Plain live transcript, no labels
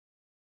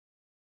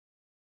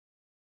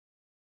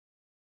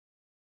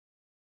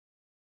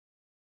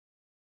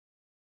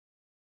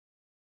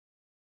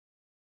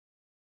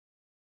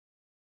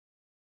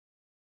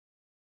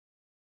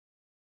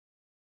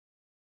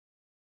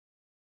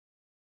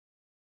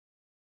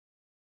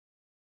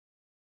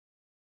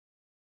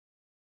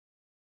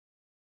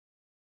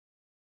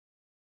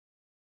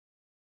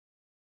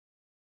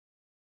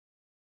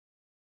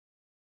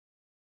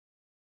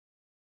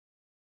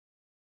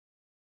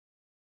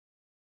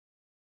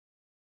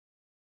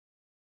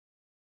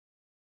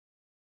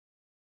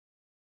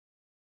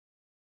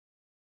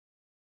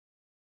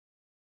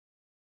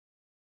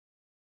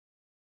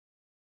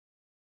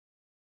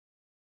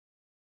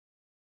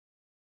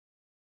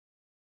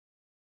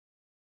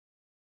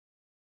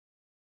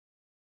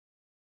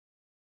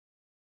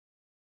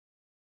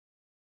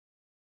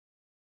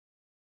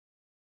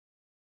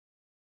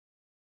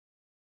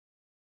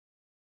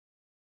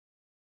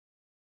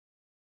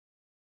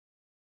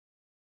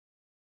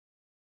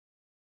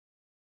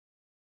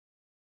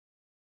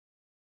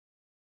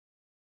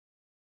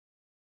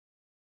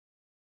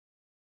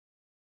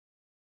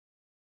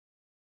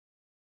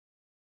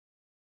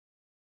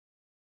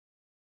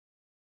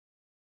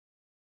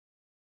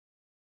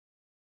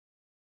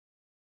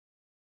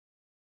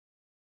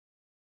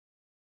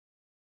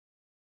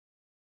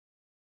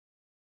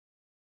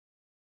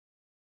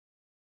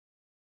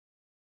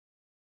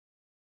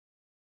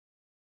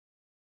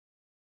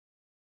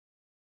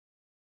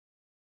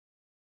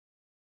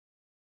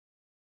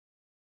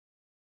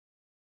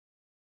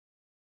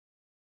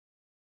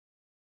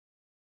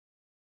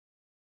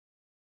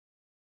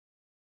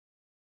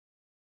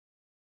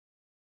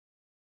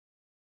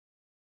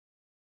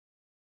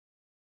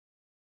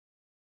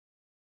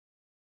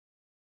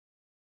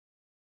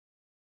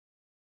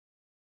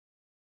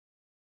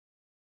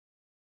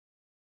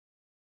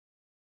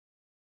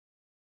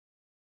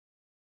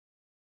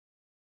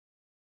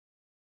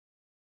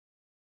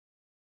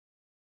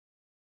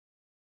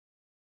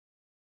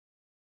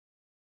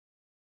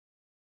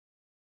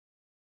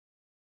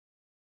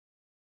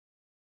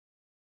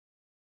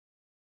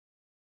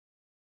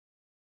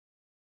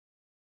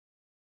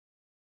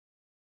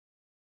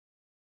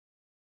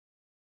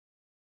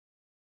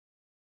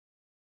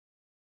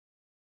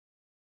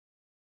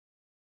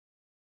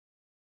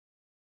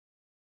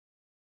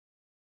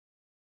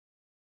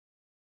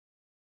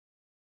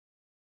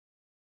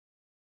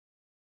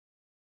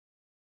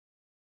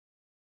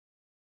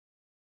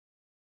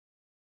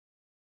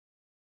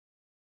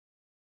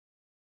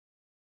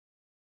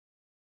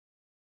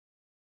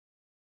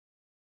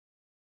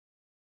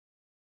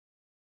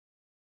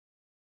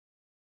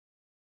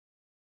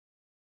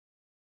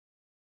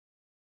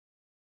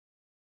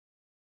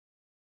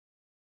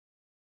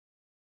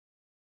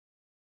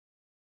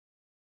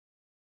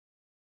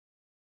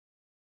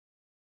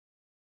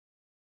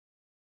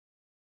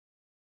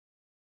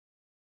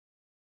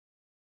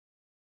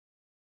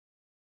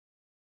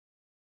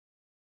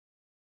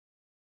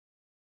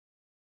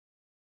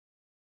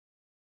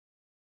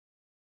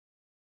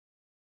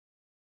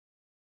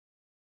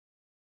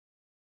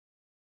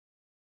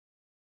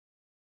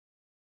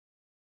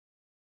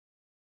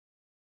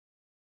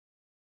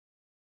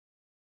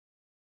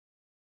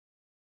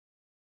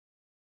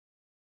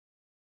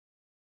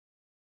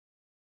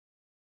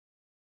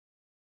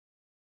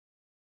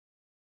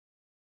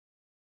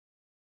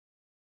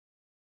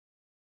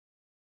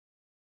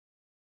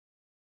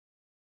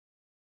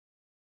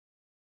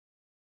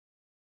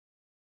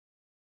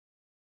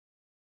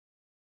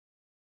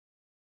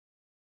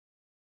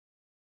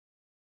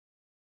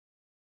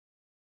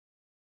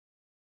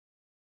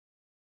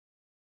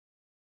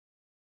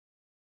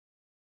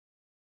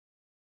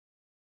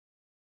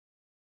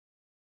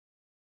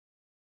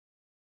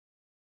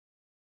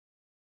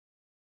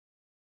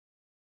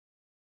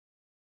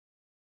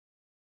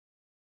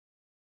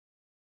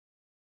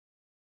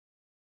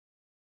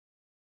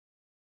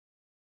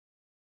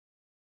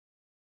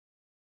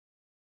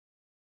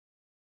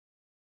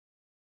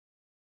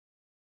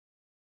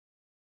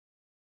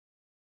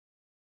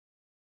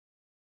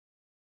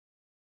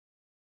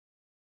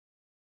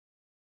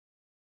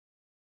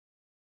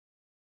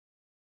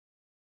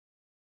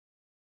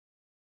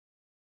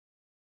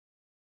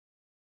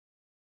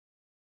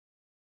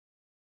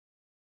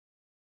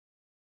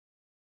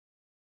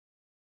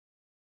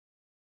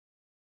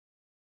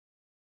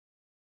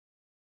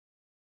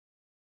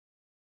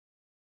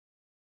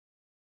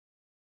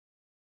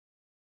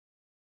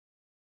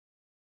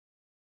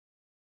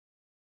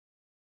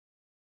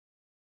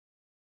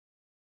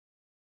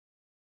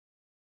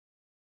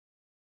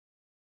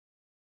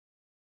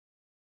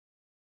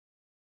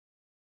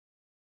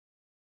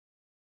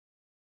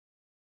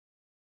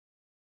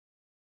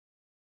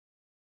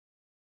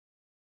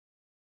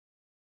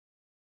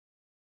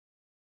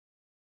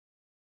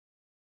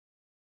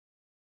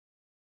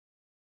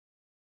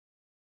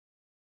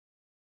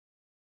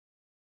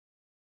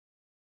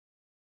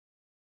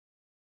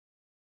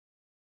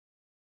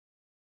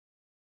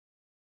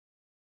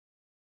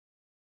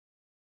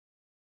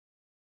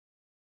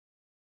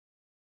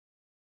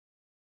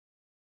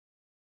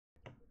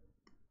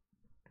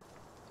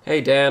Hey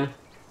Dan,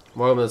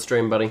 welcome to the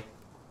stream, buddy.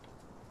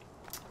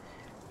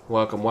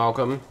 Welcome,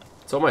 welcome.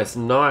 It's almost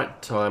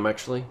night time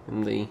actually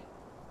on the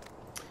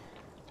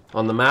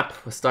map.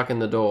 We're stuck in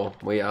the door.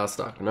 We are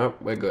stuck. Nope,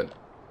 we're good.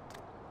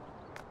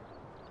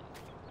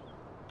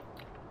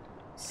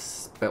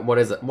 But what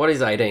is it? What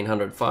is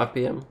 1800? 5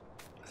 p.m.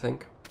 I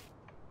think.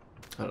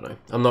 I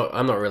don't know.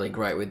 I'm not really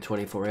great with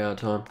 24-hour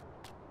time.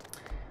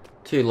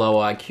 Too low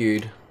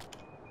IQ'd.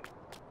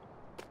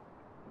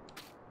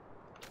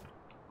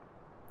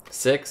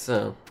 6.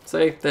 Oh,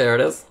 see, there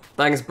it is.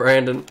 Thanks,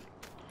 Brandon.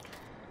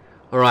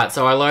 Alright,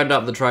 so I loaded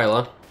up the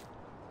trailer.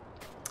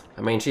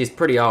 I mean, she's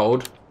pretty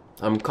old.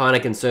 I'm kind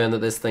of concerned that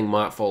this thing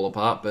might fall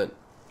apart, but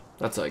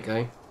that's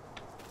okay.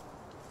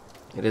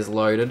 It is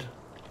loaded.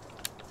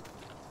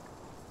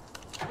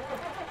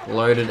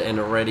 Loaded and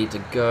ready to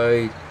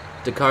go.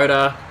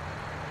 Dakota.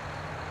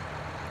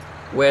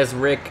 Where's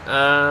Rick?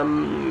 I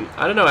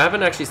don't know. I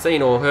haven't actually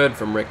seen or heard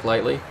from Rick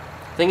lately.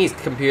 I think his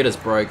computer's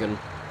broken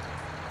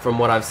from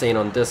what I've seen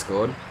on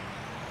Discord.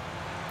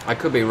 I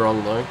could be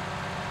wrong though.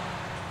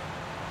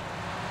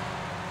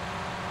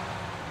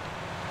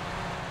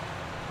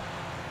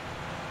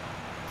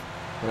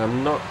 But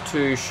I'm not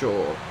too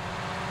sure.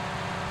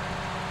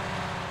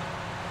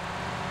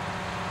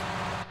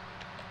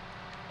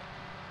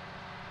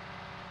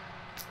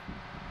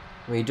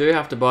 We do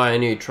have to buy a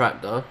new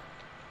tractor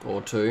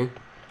or two.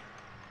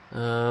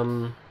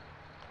 I'm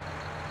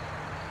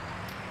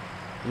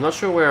not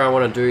sure where I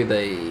want to do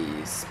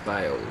these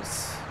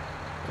bales.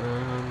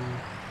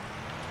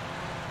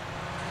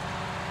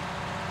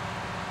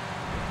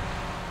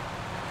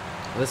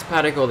 This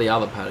paddock or the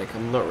other paddock,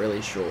 I'm not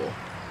really sure.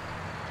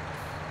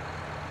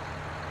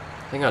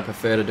 I think I'd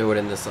prefer to do it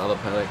in this other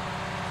paddock,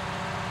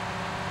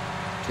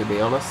 to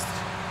be honest.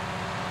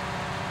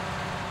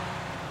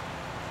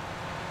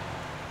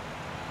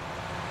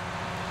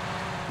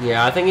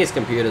 Yeah, I think his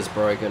computer's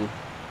broken.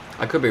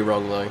 I could be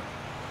wrong though.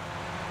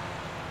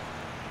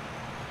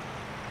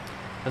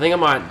 I think I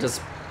might just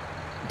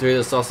do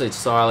the sausage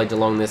silage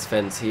along this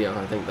fence here.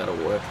 I think that'll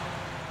work.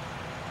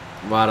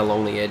 Right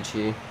along the edge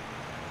here.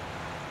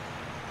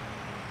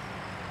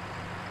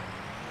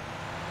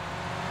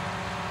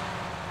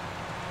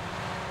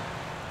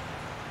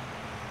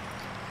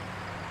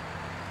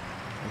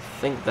 I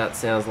think that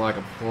sounds like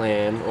a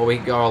plan. Or we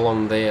could go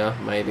along there,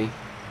 maybe.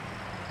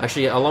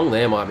 Actually, along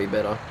there might be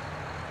better.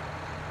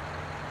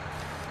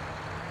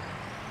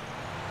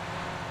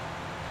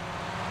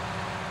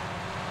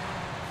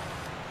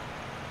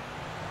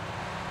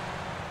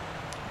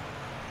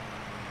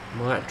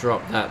 Might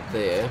drop that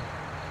there.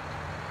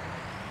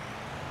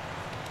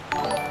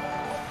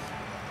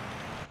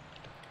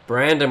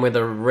 Brandon with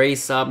a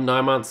resub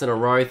 9 months in a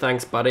row.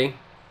 Thanks, buddy.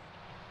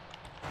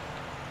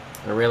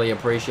 I really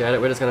appreciate it.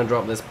 We're just going to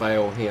drop this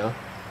bale here.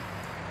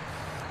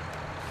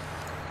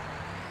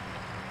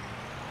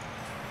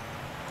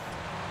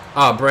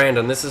 Oh,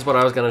 Brandon, this is what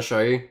I was going to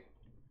show you.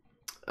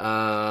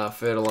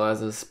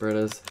 Fertilizers,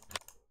 spreaders.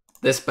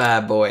 This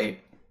bad boy.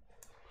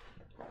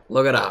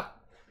 Look it up.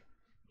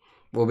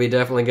 We'll be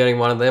definitely getting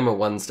one of them at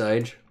one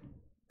stage.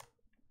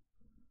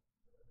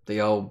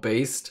 The old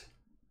beast.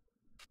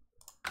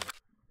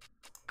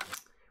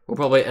 We'll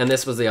probably, and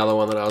this was the other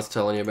one that I was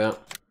telling you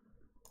about.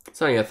 It's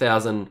only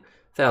 1,000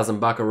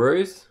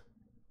 buckaroos.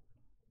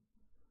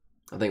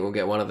 I think we'll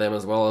get one of them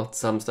as well at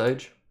some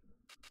stage.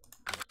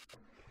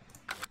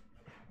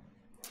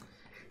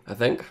 I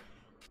think.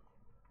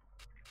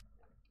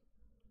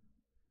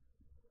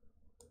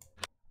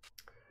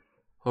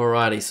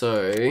 Alrighty,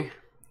 so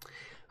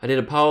I did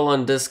a poll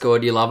on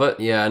Discord. You love it?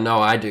 Yeah,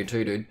 no, I do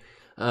too, dude.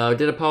 I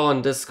did a poll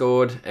on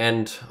Discord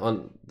and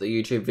on the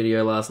YouTube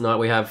video last night.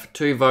 We have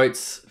 2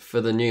 votes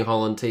for the New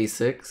Holland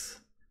T6.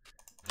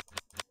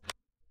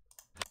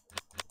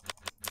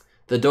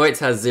 The Deutz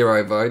has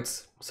 0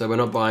 votes, so we're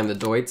not buying the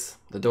Deutz.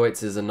 The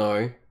Deutz is a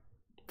no,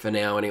 for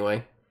now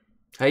anyway.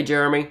 Hey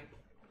Jeremy,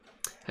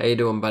 how you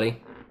doing,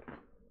 buddy?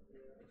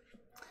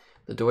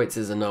 The Deutz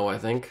is a no, I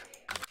think.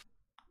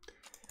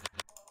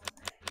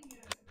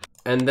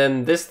 And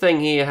then this thing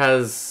here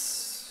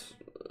has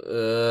 4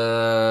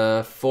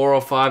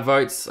 or 5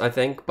 votes, I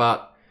think.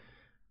 But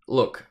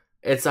look,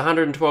 it's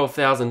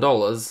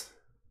 $112,000.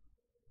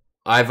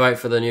 I vote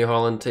for the New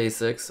Holland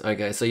T6.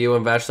 Okay, so you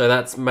and Vash, so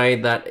that's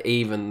made that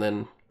even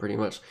then, pretty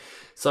much.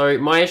 So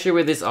my issue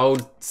with this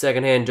old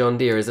secondhand John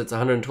Deere is it's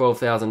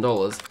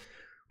 $112,000,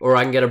 or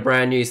I can get a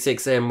brand new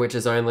 6M, which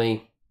is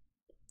only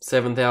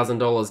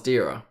 $7,000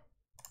 dearer.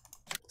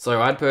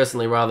 So I'd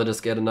personally rather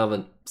just get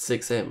another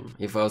 6M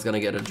if I was going to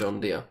get a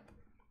John Deere.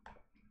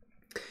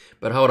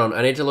 But hold on,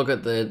 I need to look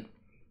at the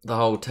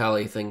whole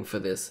tally thing for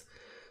this.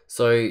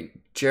 So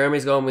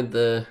Jeremy's gone with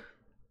the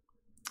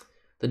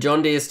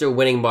John Deere is still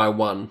winning by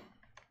 1.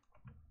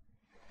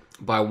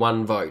 By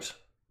 1 vote.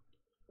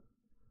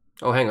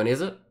 Oh, hang on,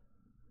 is it?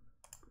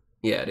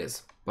 Yeah, it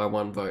is. By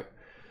 1 vote.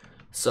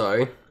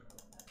 So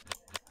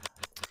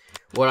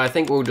what I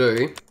think we'll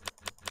do,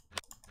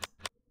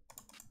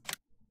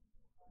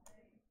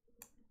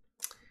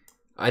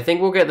 I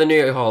think we'll get the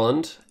New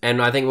Holland,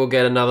 and I think we'll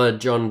get another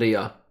John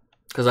Deere.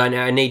 Because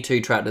I need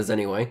 2 tractors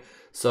anyway.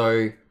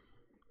 So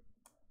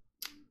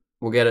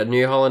we'll get a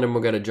New Holland and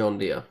we'll get a John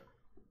Deere.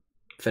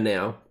 For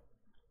now.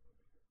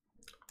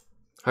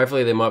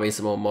 Hopefully there might be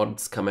some more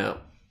mods come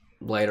out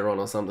later on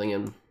or something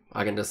and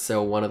I can just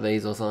sell one of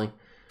these or something.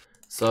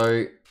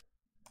 So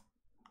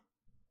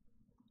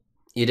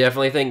you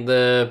definitely think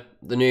the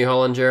New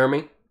Holland,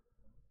 Jeremy?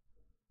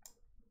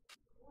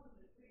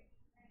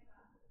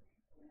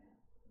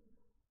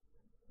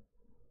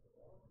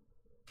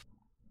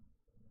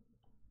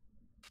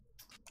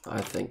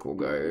 I think we'll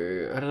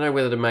go... I don't know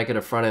whether to make it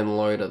a front end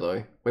loader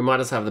though. We might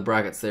just have the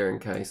brackets there in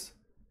case.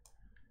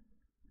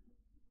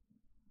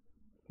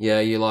 Yeah,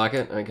 you like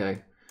it?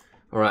 Okay.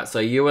 Alright, so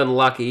you and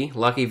Lucky.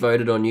 Lucky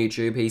voted on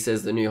YouTube. He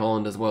says the New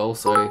Holland as well.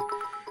 So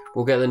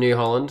we'll get the New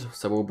Holland.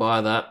 So we'll buy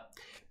that.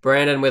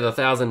 Brandon with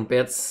 1,000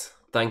 bits.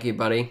 Thank you,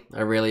 buddy. I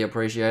really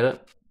appreciate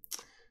it.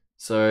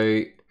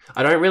 So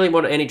I don't really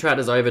want any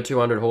tractors over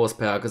 200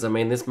 horsepower because I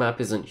mean this map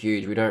isn't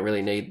huge. We don't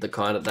really need that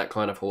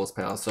kind of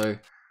horsepower. So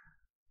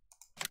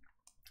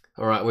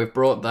alright, we've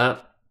brought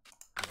that.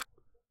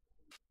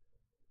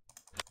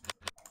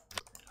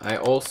 I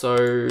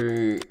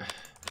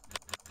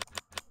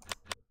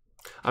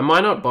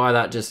might not buy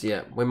that just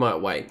yet. We might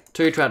wait.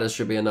 2 tractors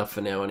should be enough for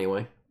now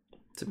anyway,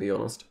 to be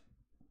honest.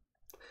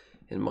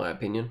 In my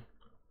opinion.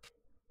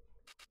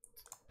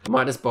 I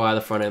might just buy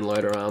the front end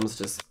loader arms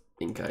just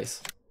in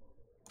case.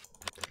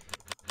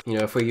 You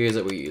know, if we use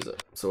it, we use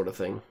it, sort of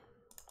thing.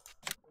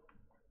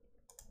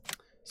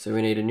 So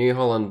we need a New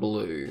Holland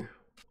blue.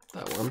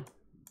 That one.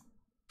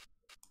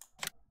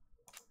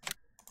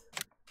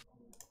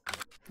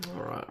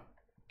 Alright.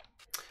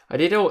 I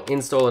did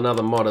install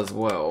another mod as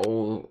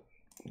well.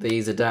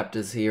 These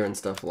adapters here and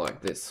stuff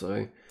like this.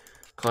 So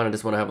kind of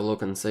just want to have a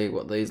look and see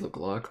what these look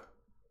like.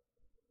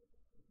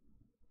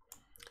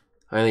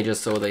 I only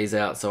just saw these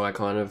out, so I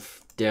kind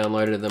of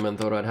downloaded them and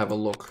thought I'd have a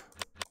look.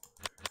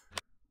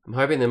 I'm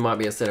hoping there might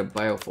be a set of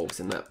bale forks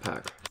in that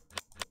pack.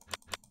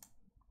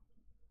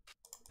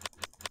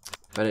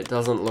 But it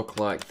doesn't look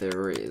like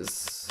there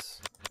is.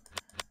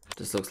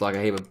 Just looks like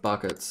a heap of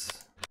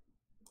buckets.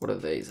 What are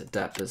these?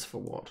 Adapters for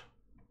what?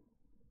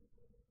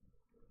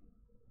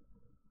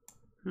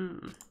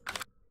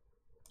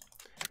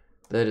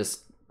 They're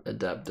just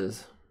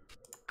adapters.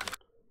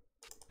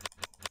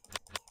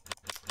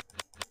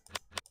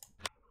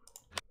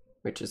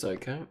 Which is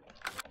okay.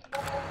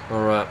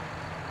 Alright.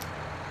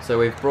 So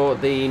we've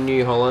brought the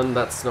New Holland.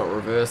 That's not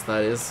reversed,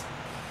 that is.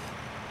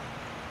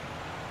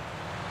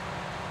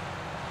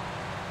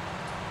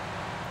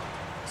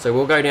 So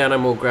we'll go down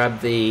and we'll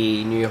grab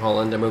the New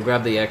Holland and we'll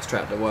grab the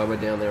X-Tractor while we're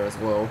down there as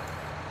well.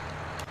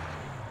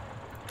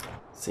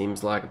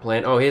 Seems like a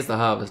plan. Oh, here's the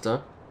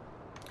harvester.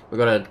 We've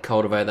got to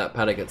cultivate that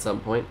paddock at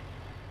some point.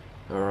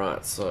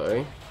 Alright,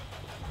 so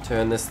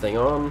turn this thing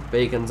on.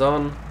 Beacon's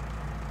on.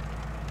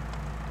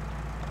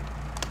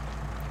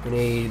 We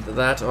need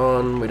that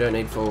on. We don't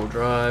need full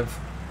drive.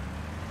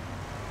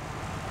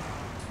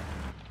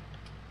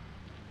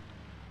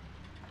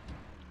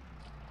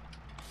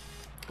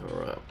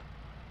 Alright.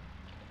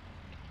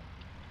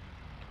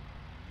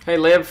 Hey,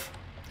 Liv.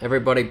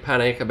 Everybody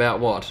panic about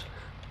what?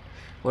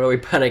 What are we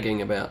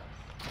panicking about?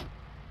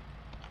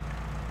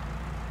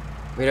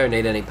 We don't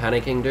need any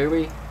panicking, do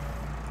we?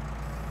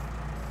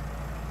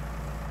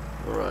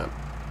 Alright.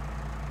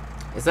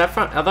 Is that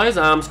front? Are those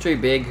arms too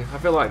big? I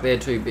feel like they're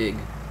too big.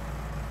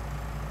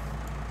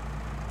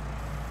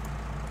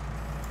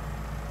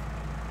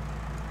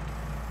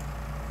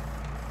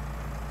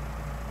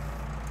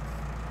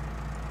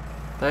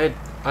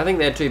 I think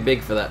they're too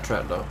big for that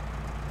tractor.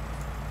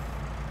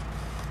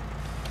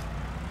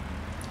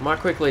 Might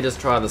quickly just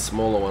try the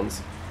smaller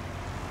ones.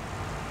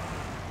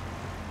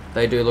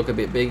 They do look a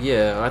bit big,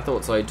 yeah, I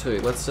thought so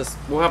too.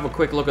 We'll have a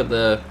quick look at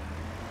the...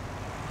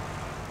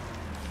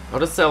 I'll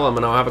just sell them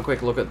and I'll have a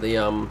quick look at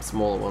the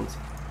smaller ones.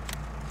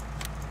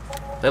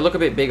 They look a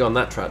bit big on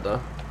that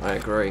tractor, I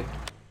agree.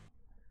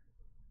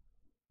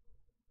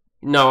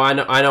 No, I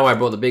know I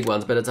bought the big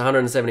ones, but it's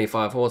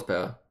 175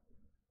 horsepower.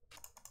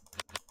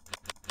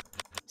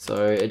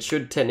 So it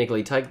should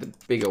technically take the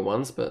bigger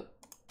ones, but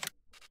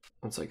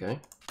that's okay.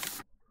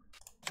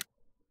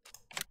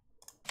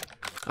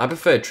 I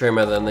prefer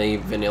trimmer than the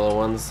vanilla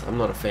ones. I'm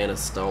not a fan of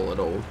stole at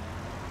all.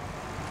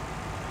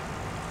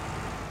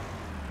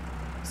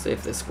 See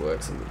if this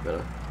works a bit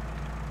better.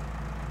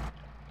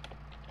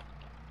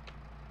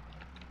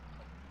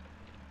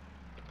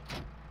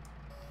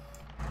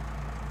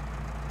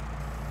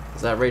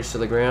 Does that reach to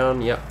the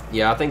ground? Yep.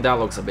 Yeah, I think that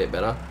looks a bit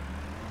better.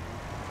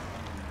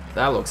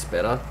 That looks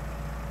better.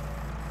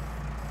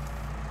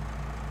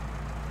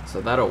 So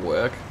that'll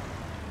work.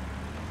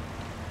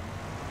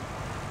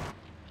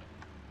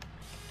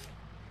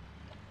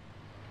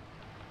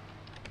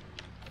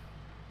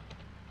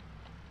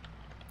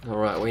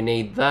 Alright, we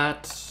need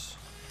that.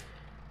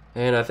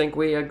 And I think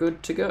we are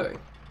good to go.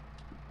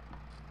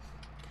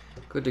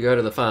 Good to go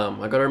to the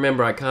farm. I gotta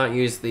remember I can't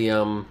use the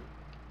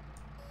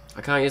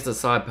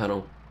side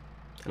panel.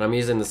 And I'm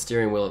using the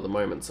steering wheel at the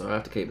moment, so I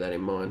have to keep that in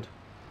mind.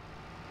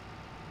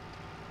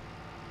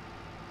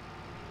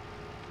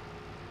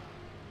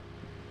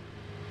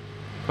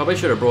 Probably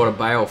should have brought a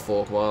bale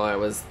fork while I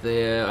was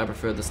there. I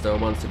preferred the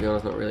stone ones, to be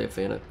honest. Not really a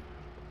fan of.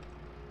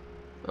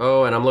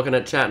 Oh, and I'm looking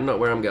at chat, not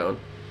where I'm going.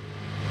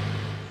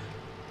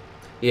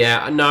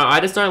 Yeah, no,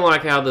 I just don't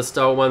like how the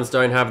stone ones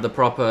don't have the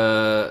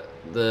proper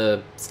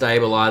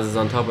stabilizers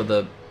on top of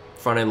the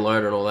front end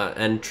loader and all that.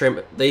 And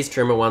these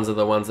trimmer ones are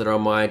the ones that are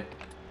on my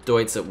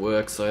Deutz at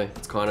work, so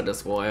it's kind of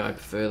just why I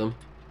prefer them.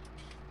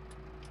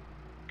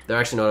 They're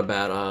actually not a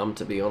bad arm,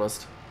 to be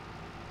honest.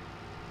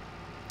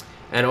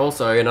 And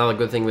also, another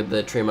good thing with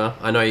the trimmer,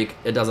 I know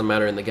it doesn't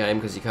matter in the game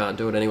because you can't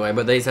do it anyway,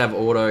 but these have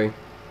auto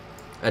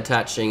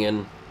attaching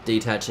and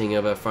detaching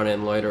of a front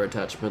end loader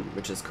attachment,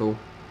 which is cool.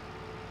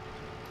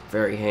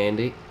 Very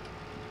handy.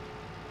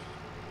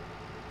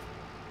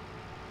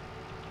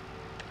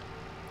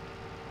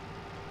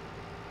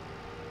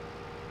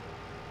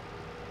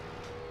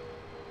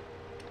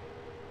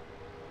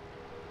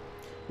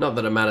 Not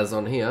that it matters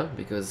on here,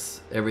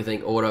 because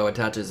everything auto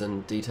attaches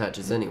and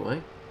detaches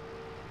anyway.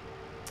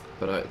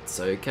 But it's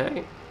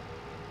okay.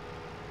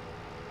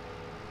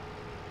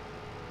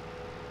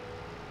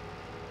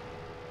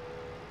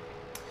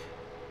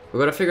 We've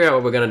got to figure out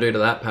what we're going to do to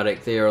that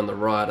paddock there on the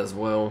right as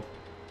well.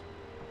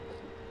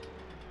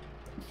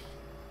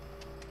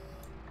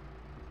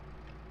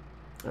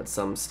 At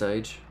some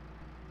stage.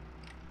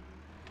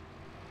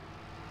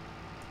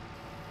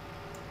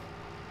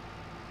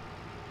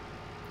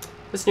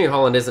 This New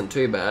Holland isn't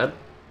too bad.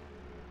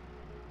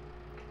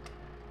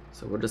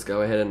 So we'll just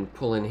go ahead and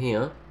pull in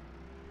here.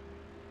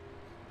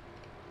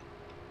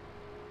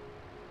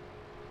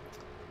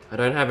 I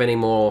don't have any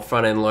more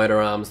front end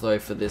loader arms though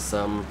for this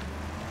for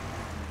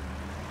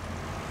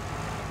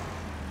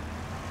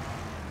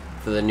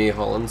the New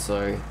Holland, so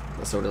I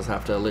guess I'll just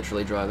have to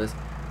literally drive this.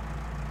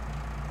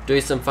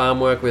 Do some farm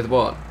work with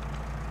what?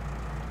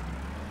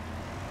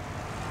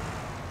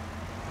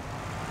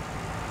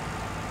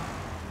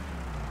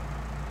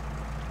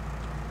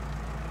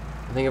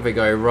 I think if we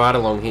go right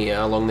along here,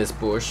 along this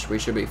bush, we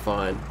should be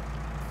fine.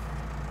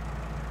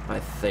 I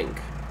think.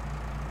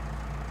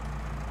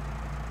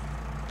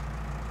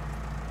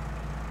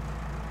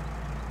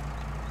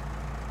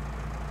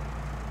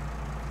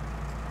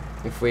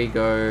 If we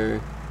go...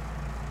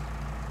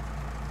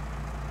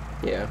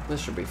 yeah,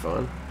 this should be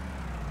fine.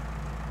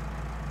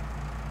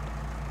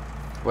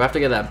 We'll have to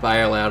get that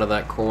bale out of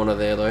that corner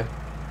there, though.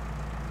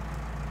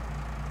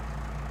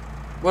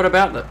 What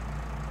about the...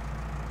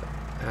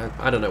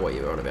 I don't know what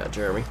you're on about,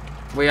 Jeremy.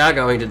 We are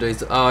going to do...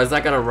 oh, is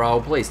that going to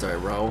roll? Please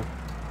don't roll.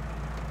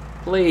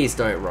 Please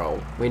don't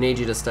roll. We need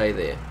you to stay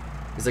there.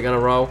 Is it going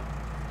to roll?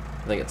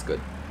 I think it's good.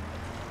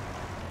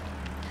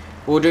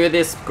 We'll do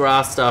this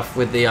grass stuff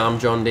with the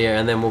John Deere,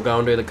 and then we'll go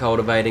and do the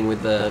cultivating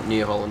with the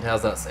New Holland.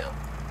 How's that sound?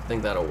 I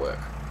think that'll work.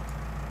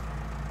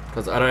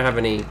 Because I don't have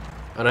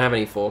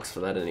any forks for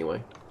that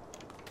anyway.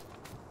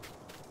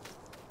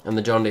 And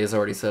the John Deere's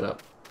already set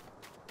up.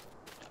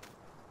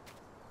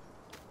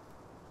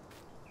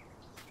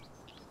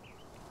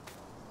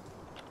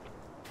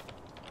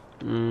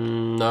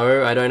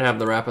 No, I don't have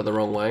the wrapper the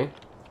wrong way.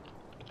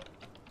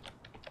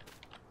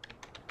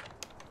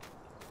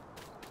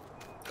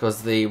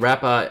 Because the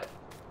wrapper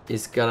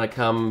is gonna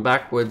come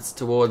backwards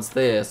towards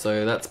there,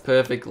 so that's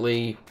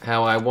perfectly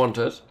how I want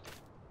it.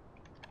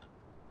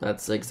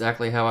 That's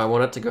exactly how I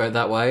want it to go,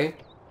 that way.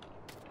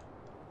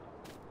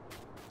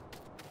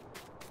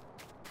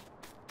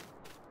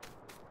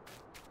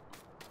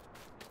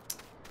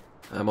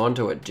 I'm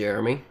onto it,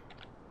 Jeremy.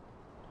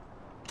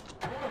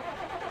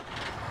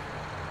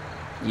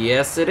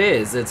 Yes, it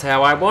is. It's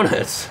how I want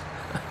it.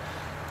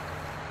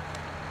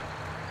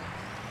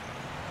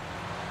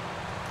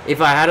 If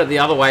I had it the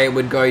other way, it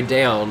would go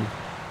down.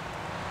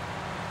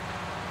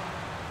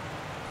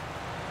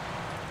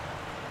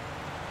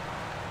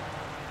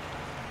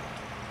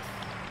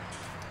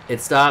 It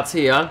starts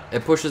here,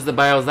 it pushes the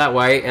bales that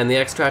way, and the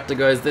extractor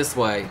goes this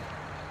way.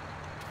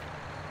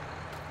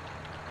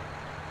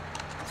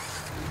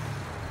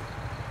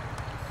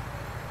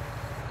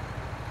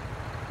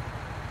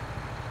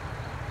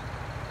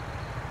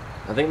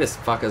 I think this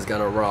fucker's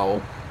gonna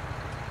roll,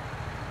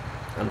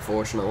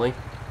 unfortunately.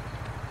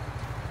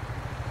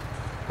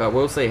 But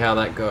we'll see how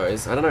that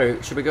goes. I don't know,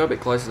 should we go a bit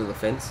closer to the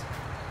fence?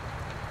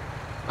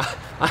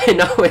 I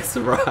know it's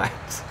right.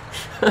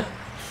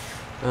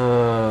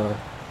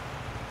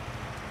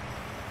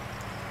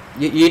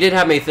 You did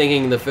have me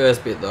thinking the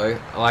first bit though.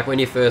 Like when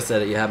you first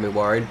said it, you had me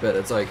worried, but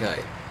it's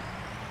okay.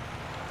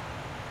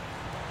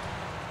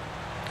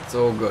 It's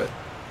all good.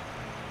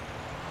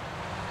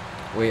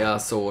 We are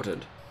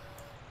sorted.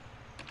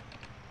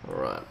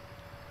 Alright.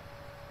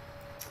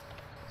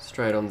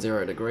 Straight on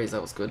 0 degrees,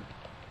 that was good.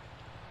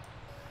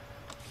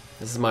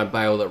 This is my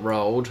bale that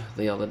rolled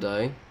the other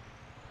day.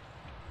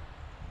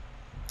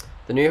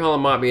 The New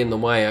Holland might be in the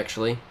way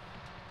actually.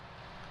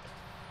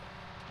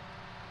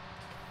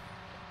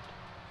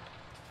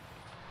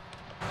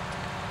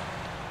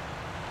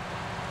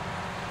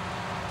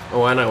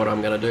 Oh, I know what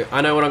I'm going to do.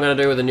 I know what I'm going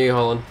to do with the New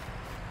Holland.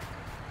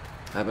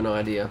 I have an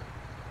idea.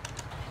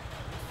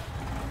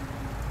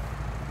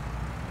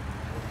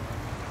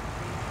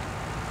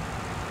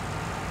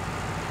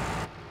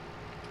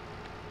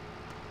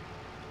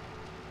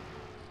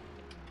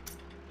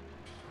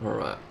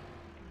 Alright.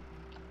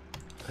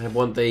 I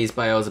want these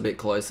bales a bit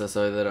closer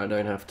so that I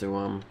don't have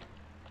to,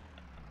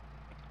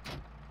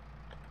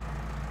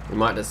 we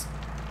might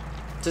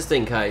just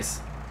in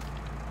case.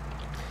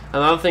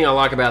 Another thing I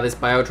like about this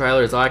bale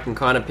trailer is I can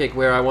kind of pick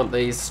where I want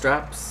these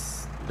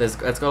straps. It's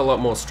got a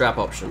lot more strap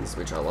options,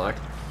 which I like.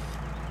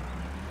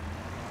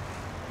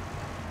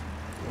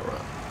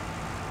 Alright.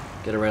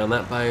 Get around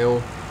that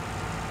bale.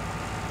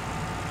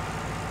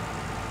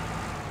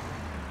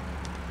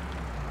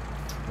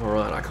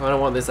 Alright, I kind of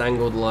want this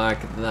angled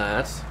like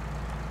that.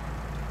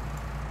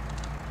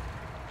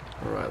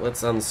 Alright,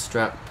 let's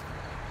unstrap.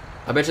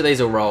 I bet you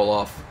these will roll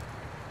off.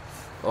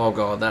 Oh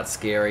god, that's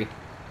scary.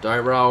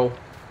 Don't roll.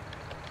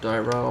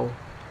 Don't roll.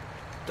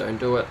 Don't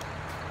do it.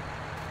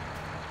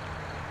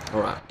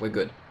 Alright, we're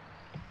good.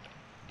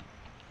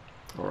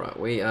 Alright,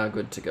 we are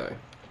good to go.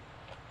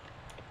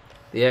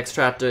 The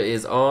extractor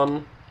is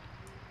on.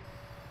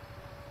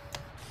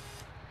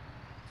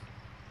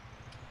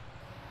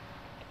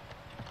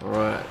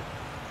 Alright.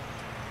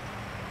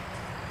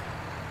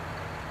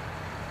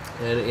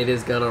 And it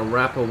is gonna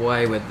wrap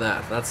away with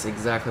that. That's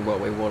exactly what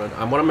we wanted.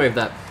 I want to move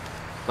that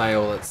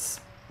bale that's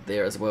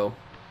there as well.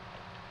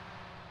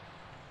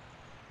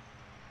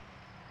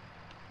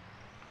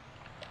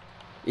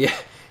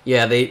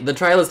 Yeah, the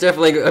trailer's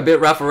definitely a bit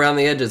rough around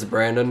the edges,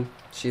 Brandon.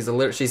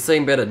 She's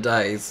seen better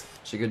days.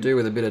 She could do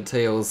with a bit of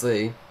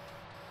TLC,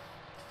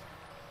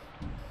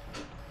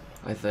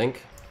 I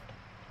think.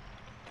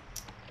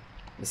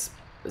 This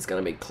is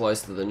going to be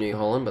close to the New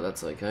Holland, but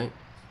that's okay.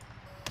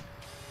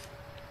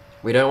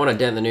 We don't want to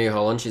dent the New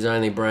Holland. She's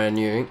only brand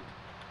new.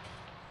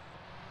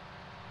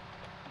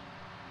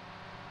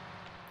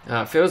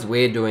 It feels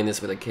weird doing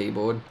this with a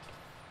keyboard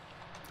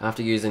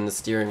after using the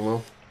steering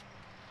wheel.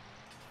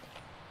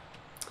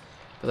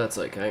 But that's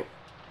okay.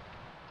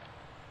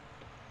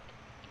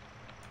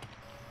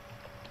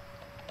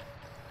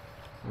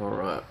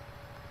 Alright.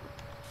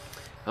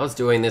 I was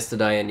doing this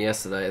today and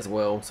yesterday as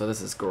well, so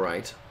this is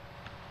great.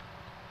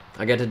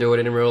 I get to do it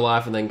in real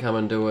life and then come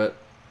and do it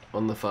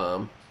on the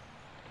farm.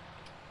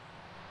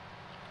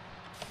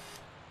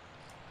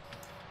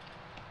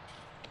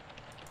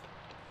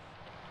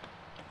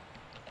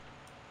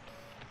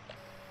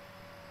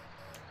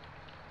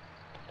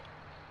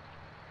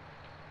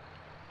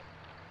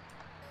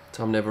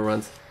 Tom never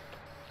runs.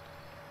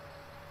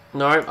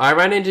 No, I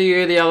ran into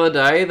you the other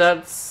day.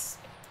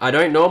 I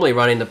don't normally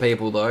run into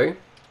people though.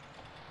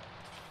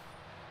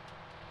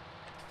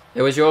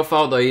 It was your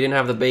fault though, you didn't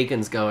have the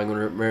beacons going,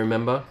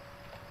 remember?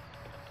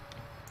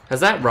 Has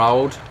that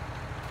rolled?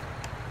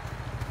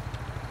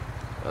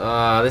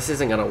 This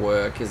isn't gonna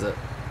work, is it?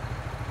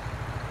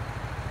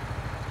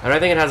 I don't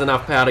think it has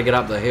enough power to get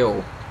up the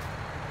hill.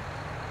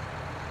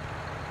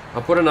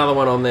 I'll put another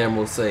one on there and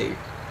we'll see.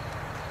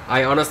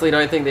 I honestly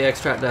don't think the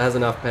extractor has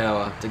enough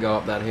power to go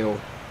up that hill.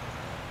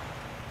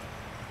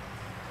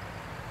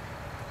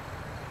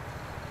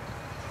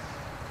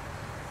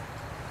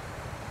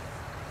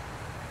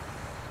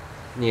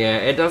 Yeah,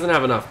 it doesn't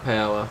have enough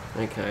power.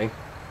 Okay.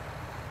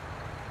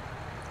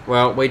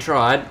 Well, we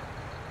tried.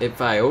 It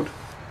failed.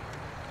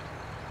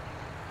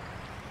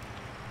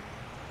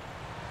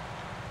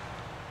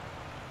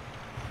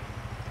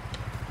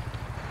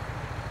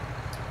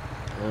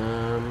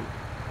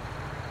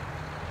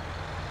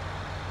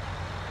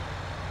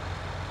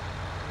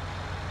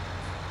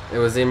 It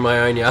was in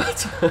my own yard.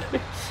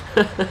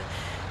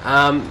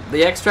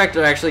 The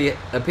extractor actually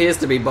appears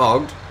to be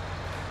bogged.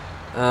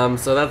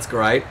 So that's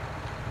great.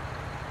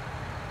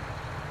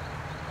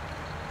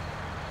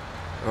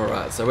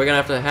 Alright, so we're gonna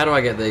have to... How do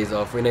I get these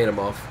off? We need them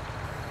off.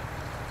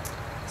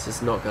 It's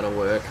just not gonna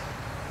work.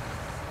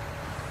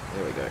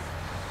 There we go.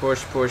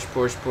 Push, push,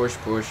 push, push,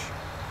 push.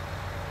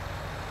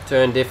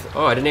 Turn diff...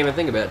 Oh, I didn't even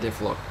think about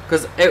diff lock.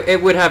 Because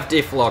it would have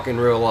diff lock in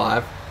real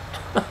life.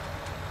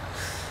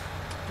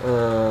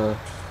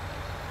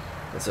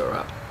 It's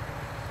alright.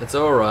 It's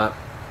alright.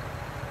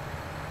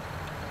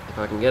 If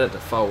I can get it to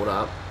fold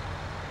up.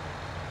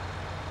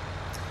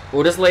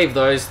 We'll just leave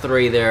those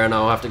three there and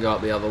I'll have to go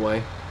up the other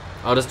way.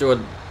 I'll just do it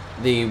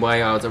the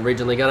way I was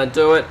originally going to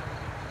do it.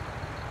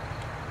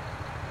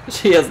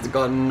 She has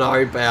got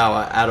no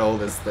power at all,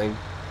 this thing.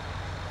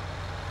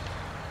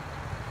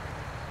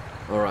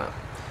 Alright.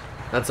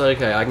 That's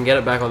okay. I can get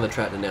it back on the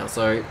tractor now.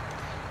 So,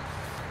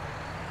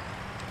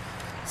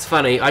 it's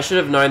funny. I should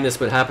have known this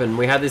would happen.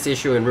 We had this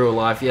issue in real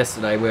life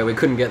yesterday where we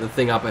couldn't get the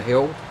thing up a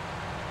hill.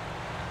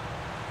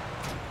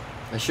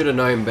 I should have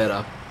known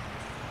better.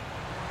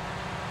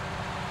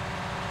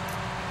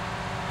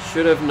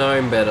 Should have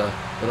known better.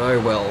 But oh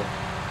well.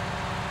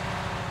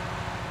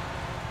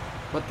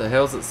 What the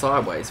hell's it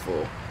sideways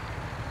for?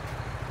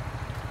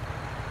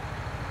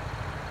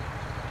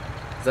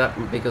 Is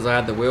that because I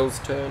had the wheels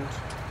turned?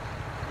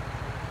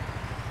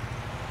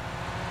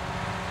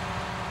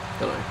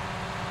 Don't know.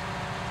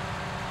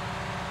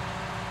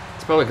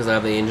 It's probably because I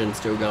have the engine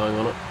still going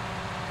on it.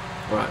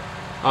 Right.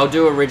 I'll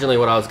do originally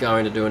what I was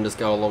going to do and just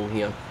go along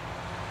here.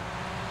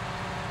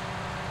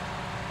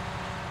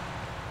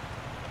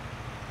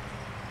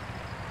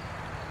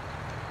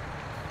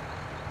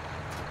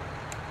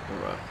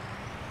 Alright.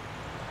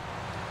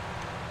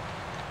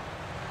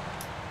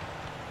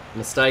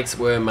 Mistakes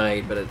were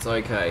made, but it's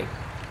okay.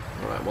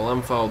 Alright, we'll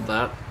unfold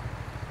that.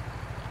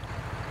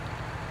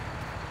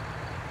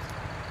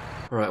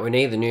 Alright, we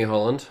need the New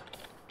Holland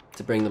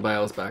to bring the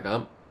bales back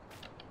up.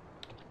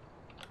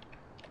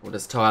 We'll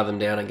just tie them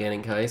down again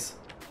in case.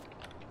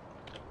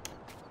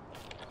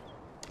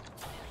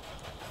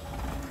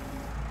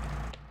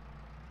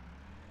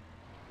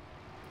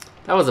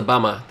 That was a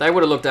bummer. They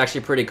would have looked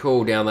actually pretty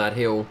cool down that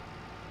hill.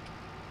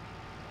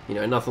 You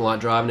know, nothing like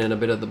driving in a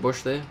bit of the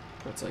bush there.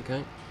 That's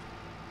okay.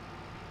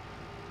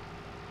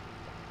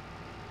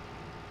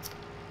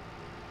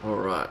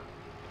 Alright.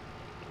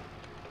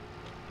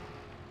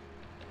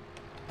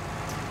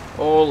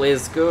 All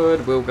is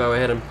good. We'll go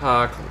ahead and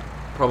park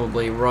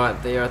probably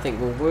right there. I think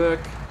will work.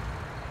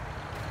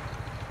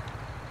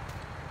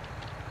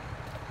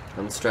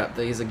 Unstrap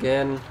these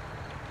again.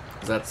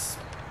 'Cause that's...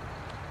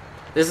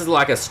 This is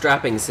like a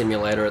strapping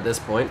simulator at this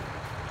point.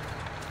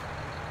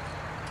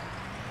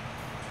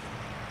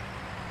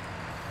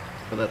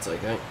 But that's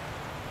okay.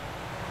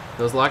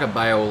 There's like a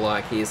bale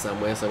like here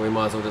somewhere, so we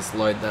might as well just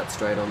load that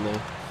straight on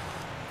there.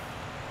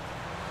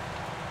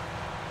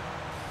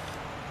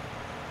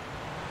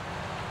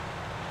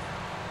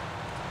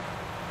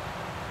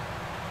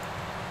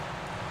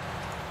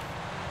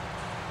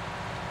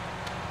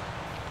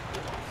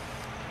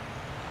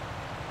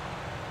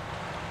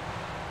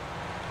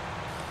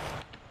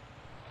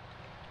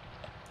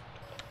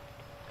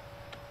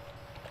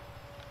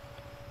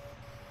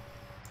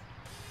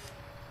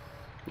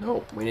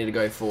 Oh, we need to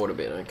go forward a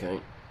bit, okay.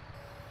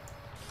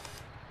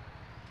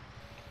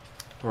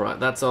 Alright,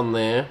 that's on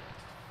there.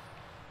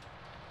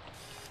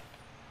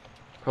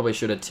 Probably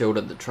should have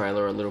tilted the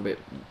trailer a little bit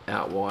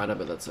out wider,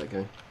 but that's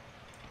okay.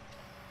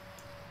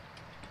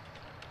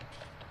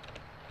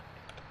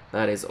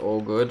 That is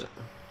all good.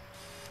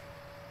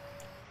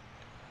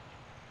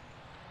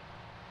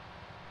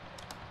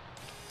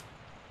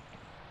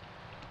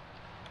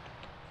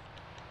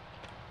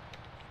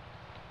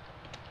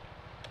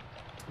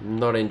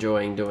 Not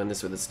enjoying doing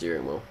this with the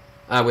steering wheel.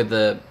 With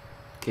the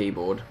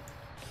keyboard,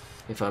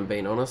 if I'm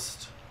being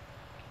honest.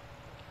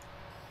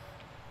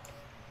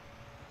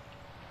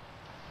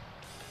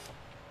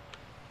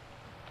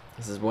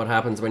 This is what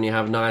happens when you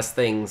have nice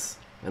things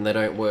and they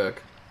don't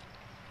work.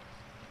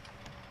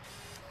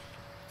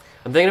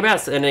 I'm thinking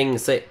about sending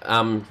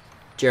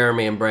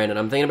Jeremy and Brandon.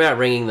 I'm thinking about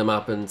ringing them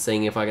up and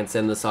seeing if I can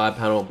send the side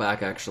panel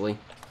back actually.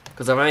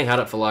 Because I've only had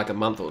it for like a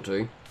month or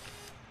two.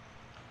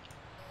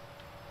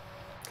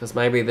 Because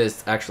maybe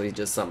there's actually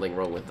just something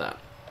wrong with that.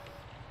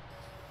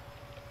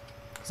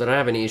 Because I don't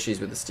have any issues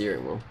with the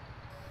steering wheel.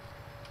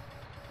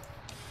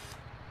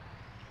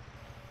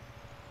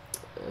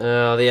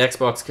 The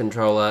Xbox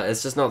controller,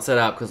 it's just not set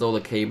up because all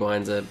the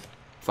keybinds are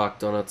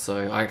fucked on it,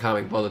 so I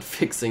can't be bothered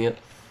fixing it.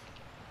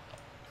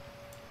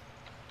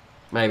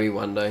 Maybe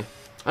one day.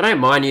 I don't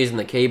mind using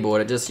the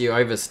keyboard, it just you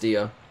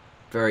oversteer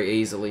very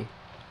easily.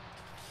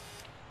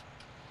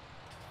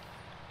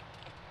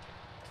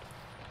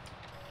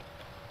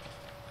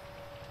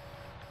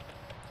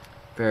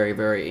 Very,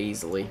 very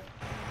easily.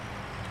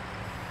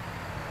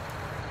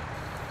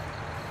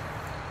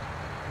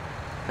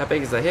 How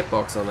big is the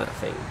hitbox on that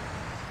thing?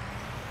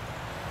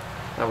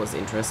 That was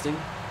interesting.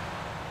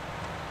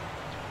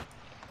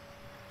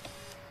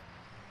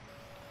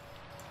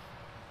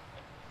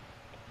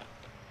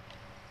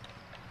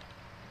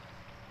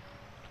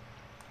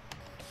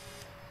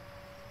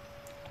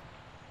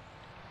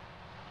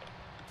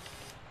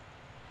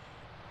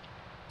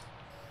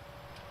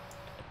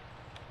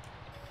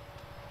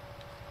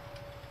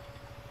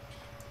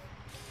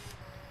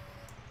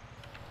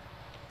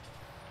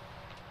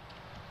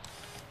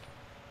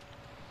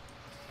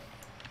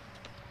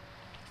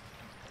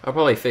 I'll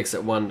probably fix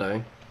it one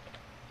day.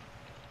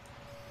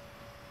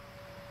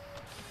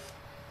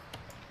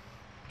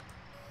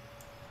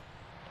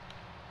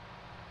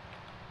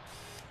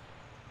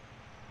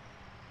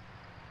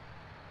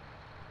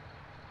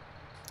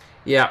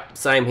 Yeah,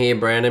 same here,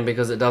 Brandon,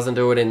 because it doesn't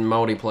do it in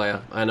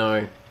multiplayer. I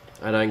know.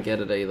 I don't get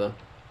it either.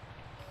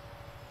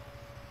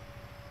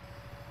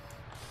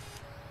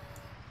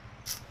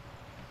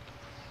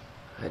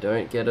 I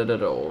don't get it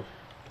at all.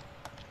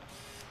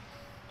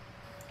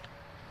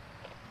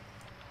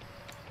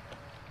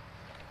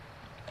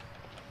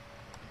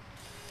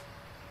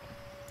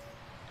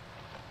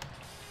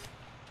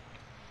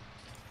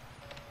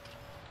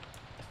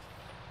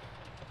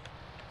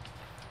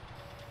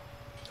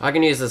 I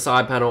can use the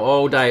side panel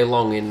all day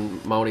long in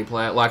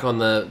multiplayer, like on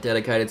the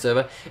dedicated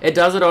server. It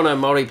does it on a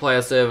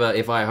multiplayer server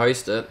if I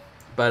host it,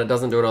 but it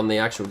doesn't do it on the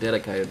actual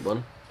dedicated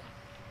one.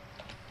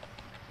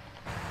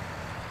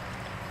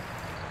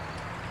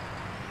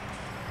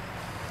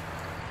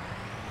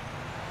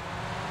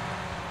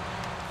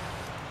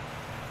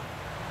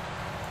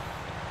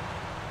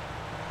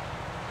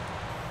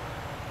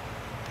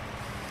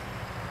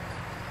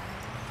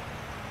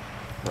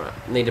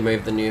 Right, need to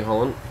move the New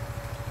Holland.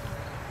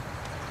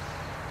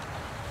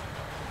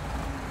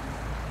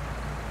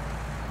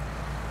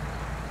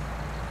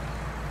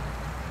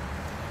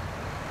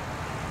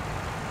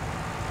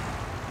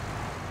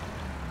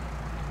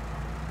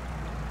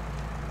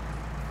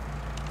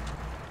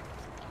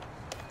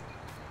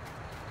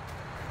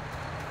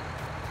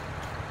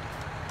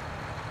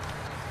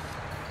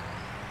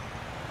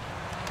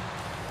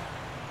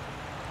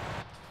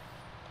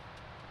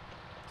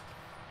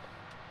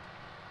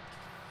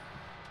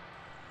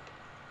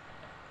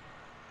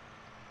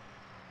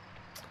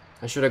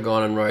 I should have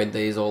gone and rode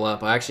these all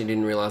up. I actually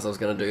didn't realise I was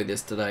going to do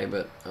this today,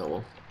 but oh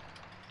well.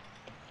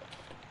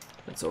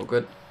 That's all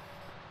good.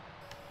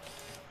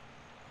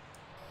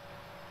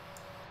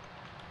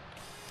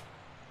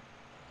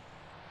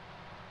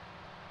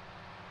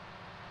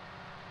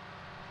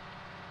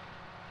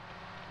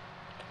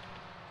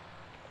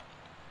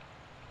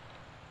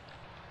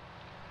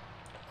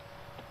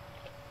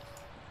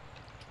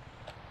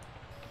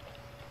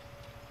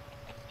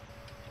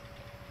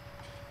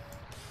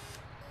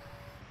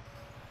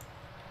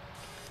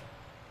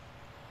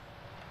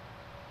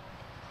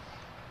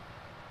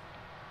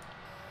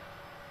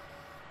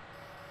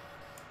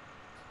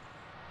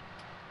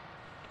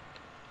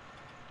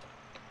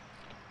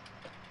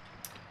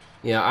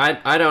 Yeah,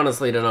 I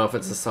honestly don't know if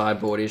it's a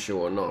sideboard issue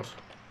or not.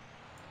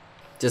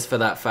 Just for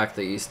that fact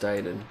that you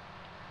stated.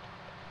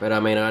 But I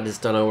mean, I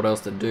just don't know what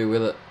else to do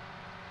with it.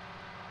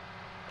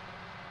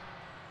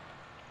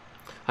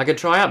 I could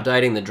try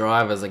updating the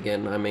drivers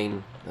again. I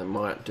mean, that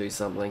might do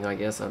something, I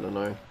guess. I don't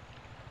know.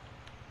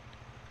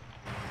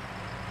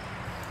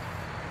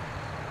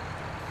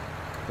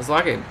 There's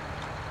like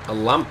a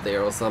lump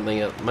there or something.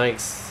 It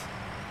makes...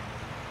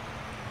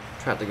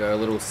 Try to go a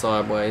little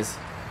sideways.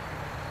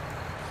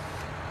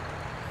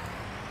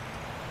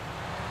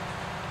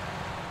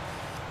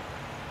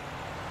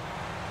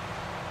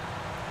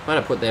 Might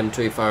have put them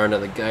too far into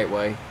the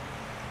gateway.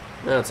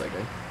 No, it's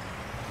okay.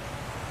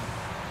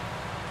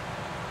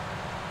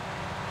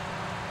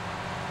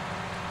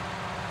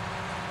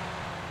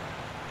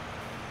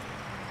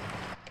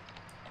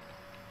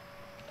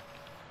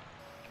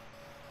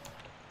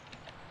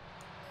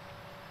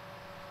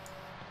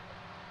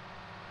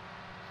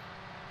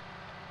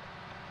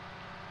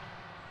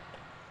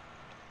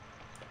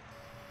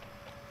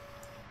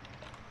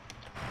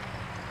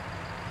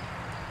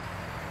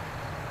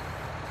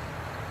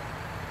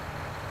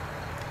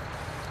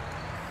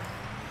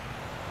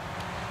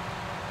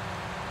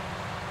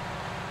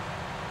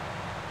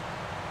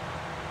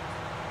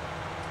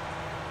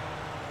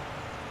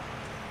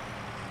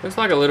 Looks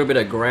like a little bit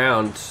of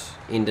ground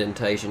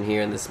indentation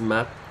here in this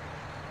map.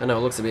 I know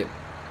it looks a bit...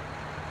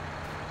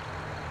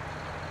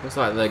 Looks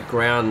like the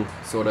ground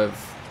sort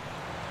of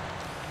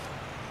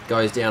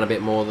goes down a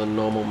bit more than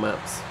normal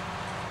maps.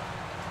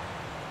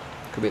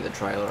 Could be the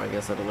trailer, I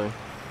guess, I don't know.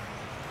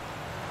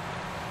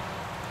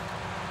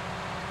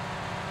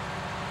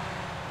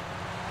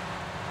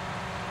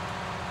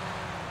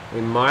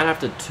 We might have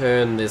to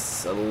turn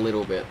this a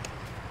little bit.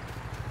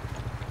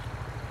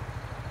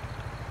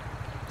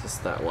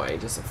 Just that way,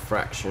 just a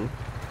fraction.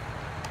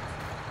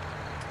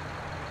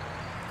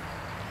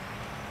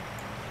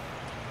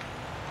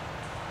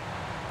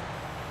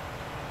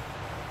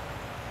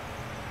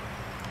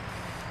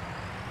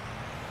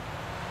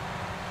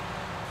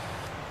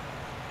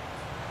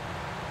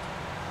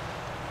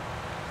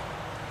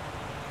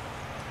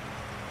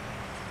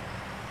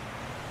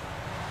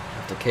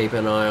 Have to keep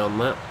an eye on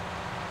that.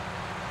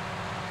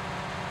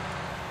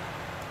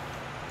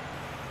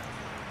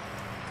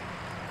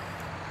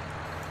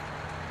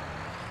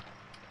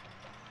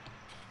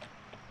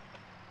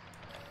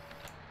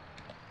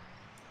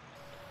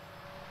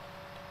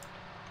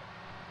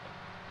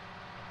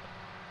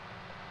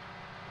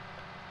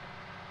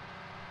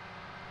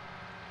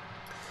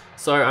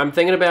 So I'm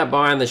thinking about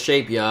buying the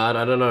sheep yard.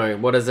 I don't know.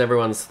 What is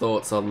everyone's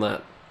thoughts on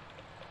that?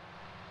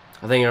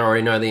 I think I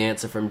already know the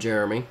answer from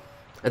Jeremy.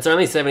 It's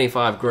only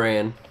 75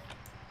 grand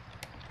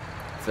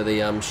for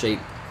the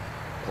sheep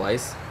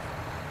place.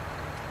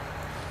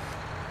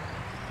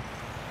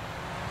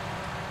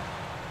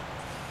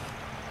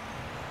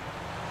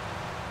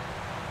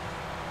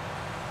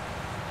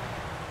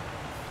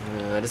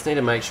 I just need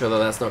to make sure that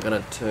that's not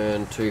going to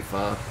turn too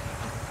far.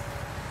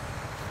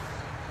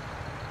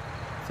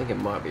 I think it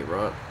might be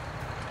right.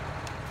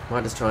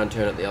 Might just try and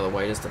turn it the other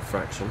way, just a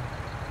fraction.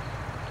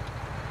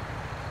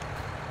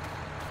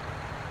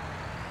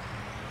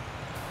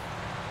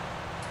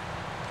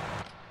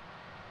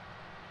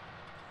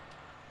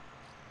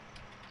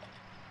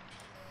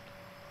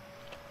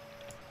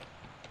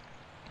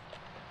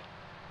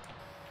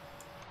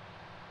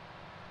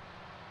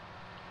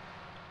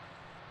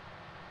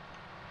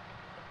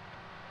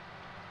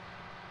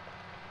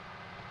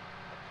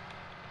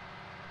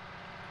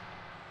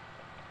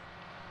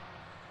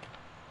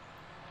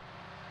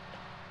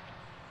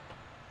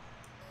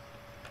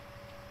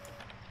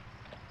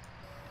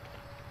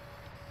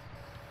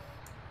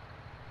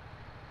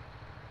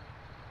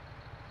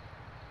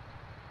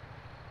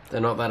 They're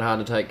not that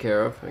hard to take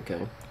care of?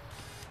 Okay.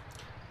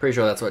 Pretty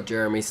sure that's what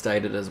Jeremy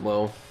stated as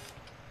well.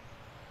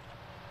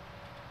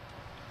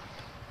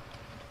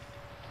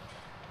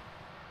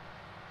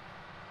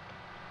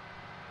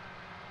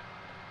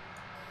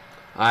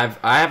 I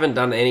haven't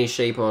done any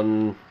sheep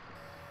on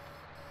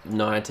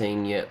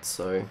 19 yet,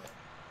 so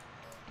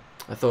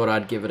I thought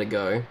I'd give it a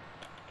go.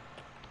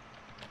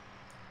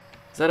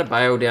 Is that a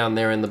bale down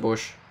there in the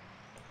bush?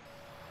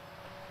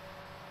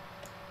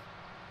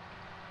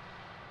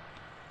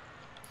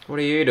 What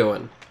are you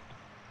doing?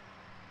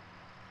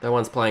 That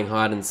one's playing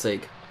hide and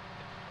seek.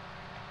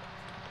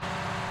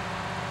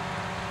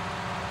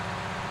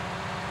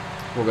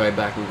 We'll go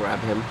back and grab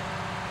him.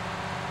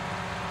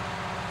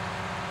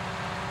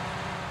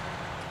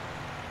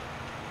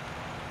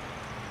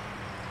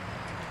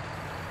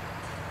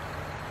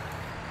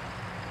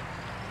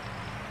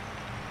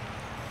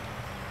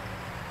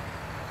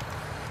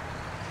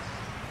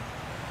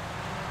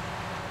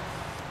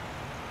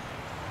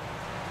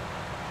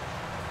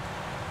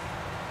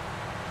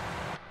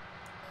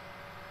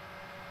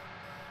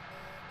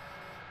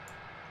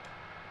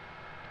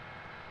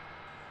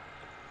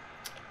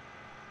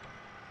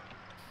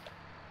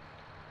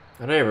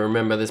 I don't even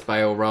remember this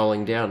bale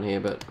rolling down here,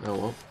 but oh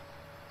well.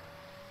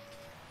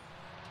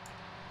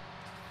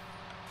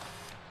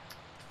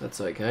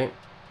 That's okay.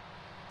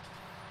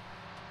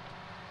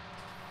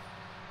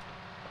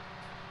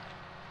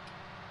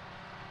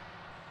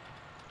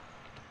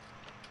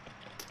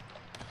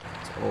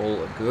 It's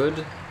all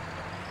good.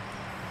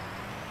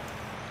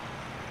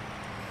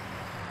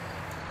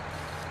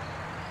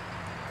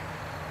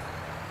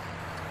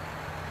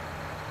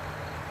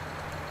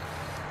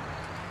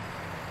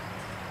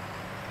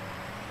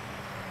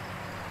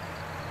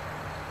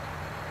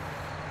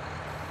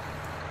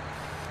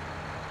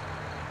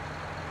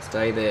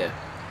 Stay there.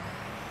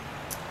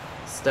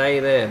 Stay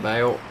there,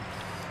 bale.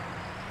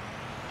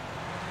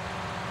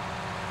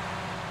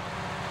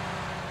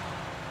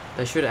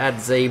 They should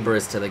add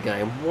zebras to the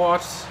game.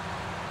 What?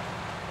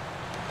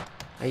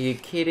 Are you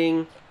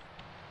kidding?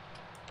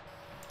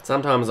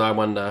 Sometimes I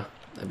wonder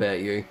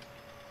about you.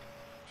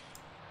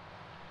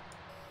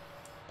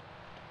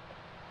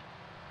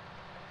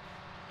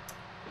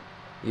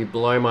 You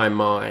blow my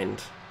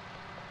mind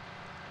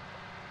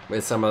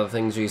with some of the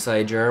things you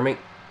say, Jeremy.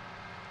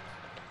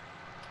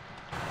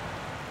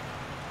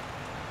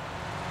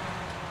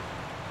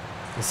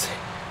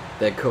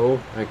 They're cool?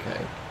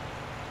 Okay.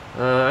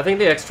 I think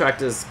the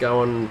extractor's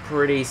going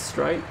pretty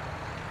straight.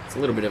 It's a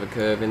little bit of a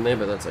curve in there,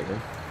 but that's okay.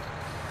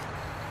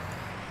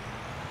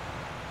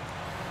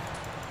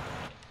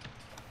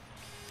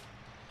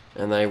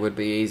 And they would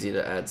be easy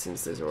to add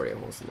since there's already a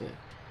horse in there.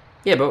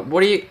 Yeah, but what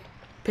do you...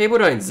 People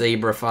don't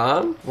zebra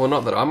farm. Well,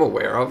 not that I'm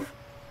aware of.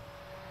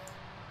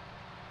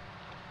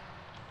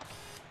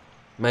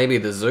 Maybe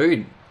the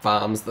zoo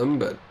farms them,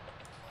 but...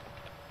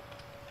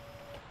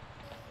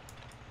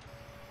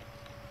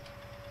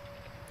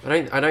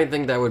 I don't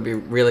think that would be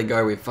really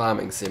go with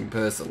farming sim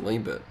personally,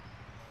 but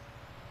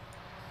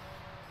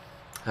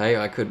hey,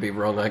 I could be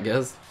wrong, I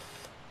guess.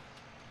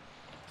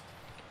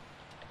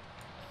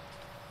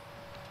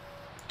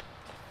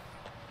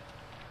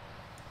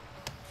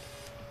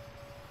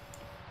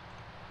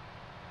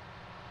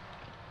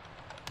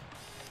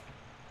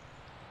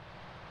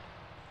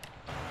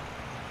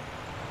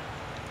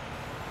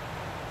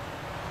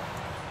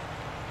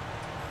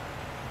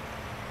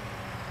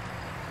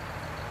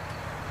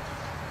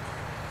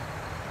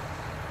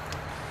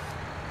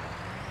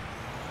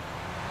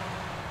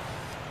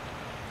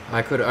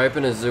 I could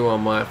open a zoo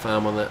on my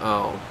farm on the...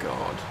 Oh,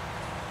 God.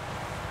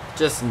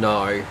 Just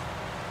no.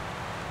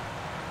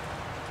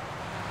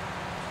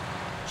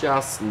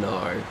 Just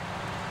no.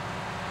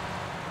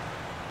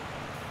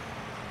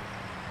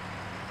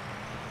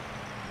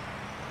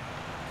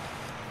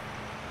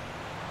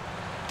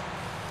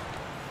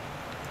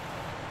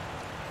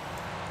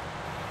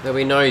 There'll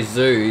be no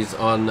zoos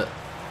on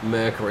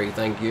Mercury,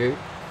 thank you.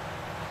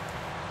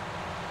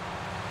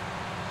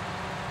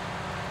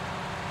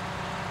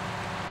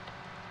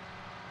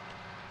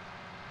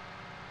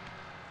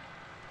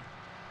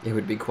 It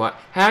would be quite...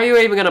 How are you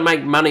even going to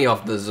make money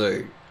off the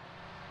zoo?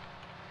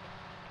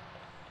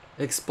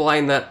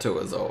 Explain that to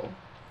us all.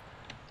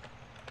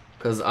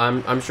 Because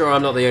I'm sure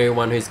I'm not the only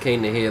one who's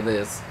keen to hear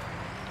this.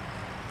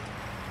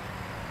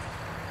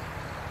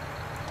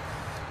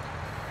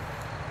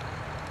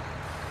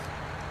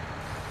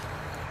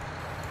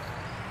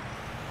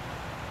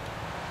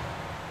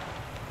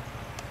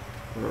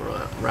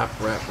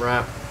 Alright,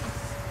 wrap.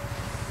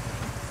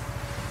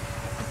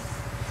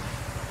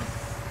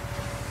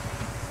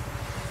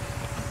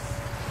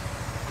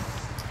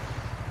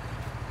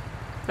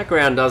 That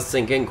ground does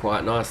sink in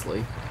quite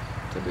nicely,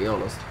 to be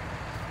honest.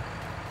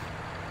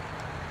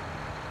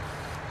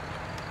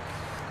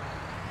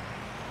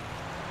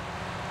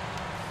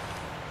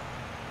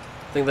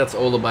 I think that's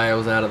all the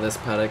bales out of this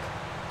paddock.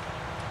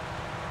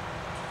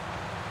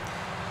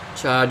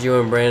 Charge you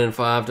and Brandon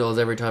 $5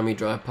 every time you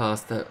drive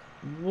past that.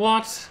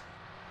 What?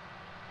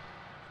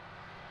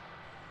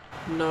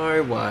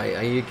 No way.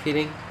 Are you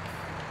kidding?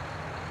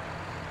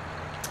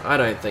 I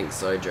don't think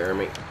so,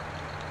 Jeremy.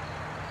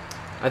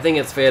 I think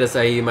it's fair to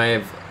say you may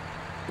have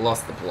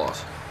lost the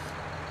plot.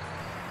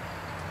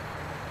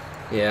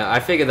 Yeah, I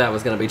figured that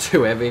was going to be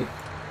too heavy.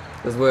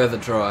 It was worth a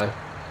try.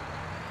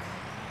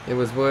 It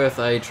was worth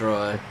a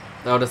try.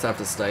 They'll just have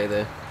to stay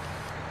there.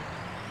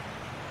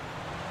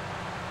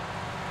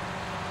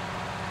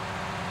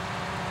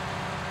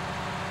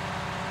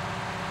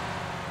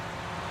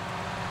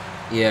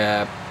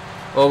 Yeah.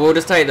 Well, we'll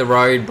just take the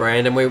road,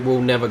 Brandon. We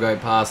will never go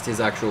past his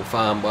actual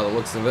farm by the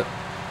looks of it.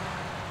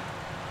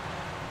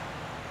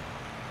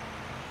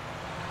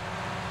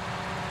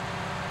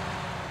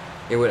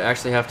 It would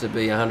actually have to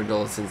be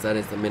 $100 since that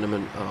is the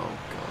minimum. Oh,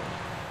 God.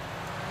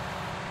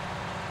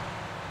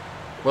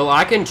 Well,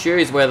 I can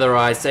choose whether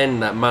I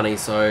send that money,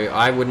 so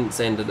I wouldn't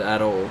send it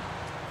at all.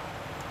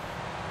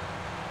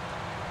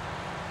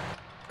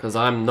 Because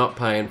I'm not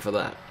paying for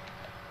that.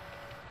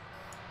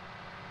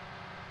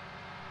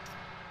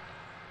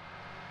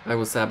 I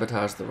will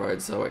sabotage the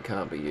road so it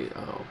can't be used.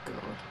 Oh,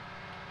 God.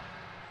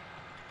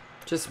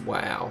 Just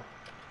wow.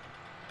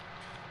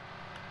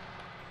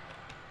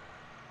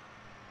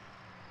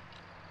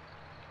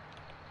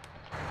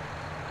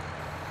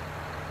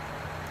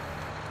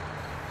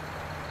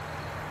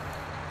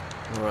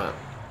 Alright.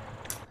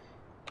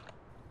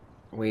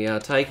 We are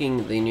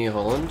taking the New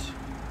Holland.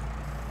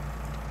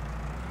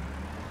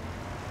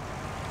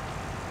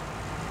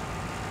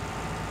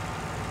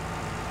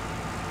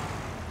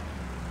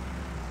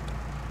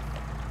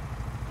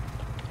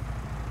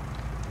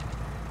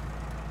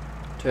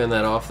 Turn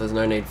that off, there's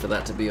no need for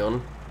that to be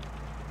on.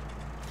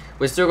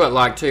 We've still got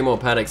like 2 more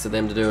paddocks of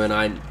them to do,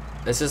 and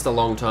it's just a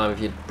long time if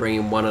you bring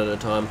in one at a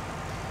time.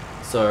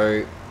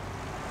 So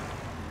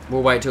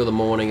we'll wait till the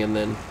morning, and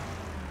then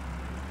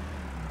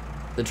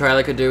the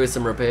trailer could do with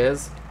some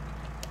repairs.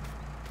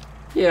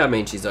 Yeah, I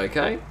mean, she's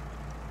okay.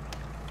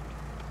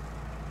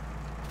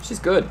 She's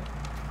good.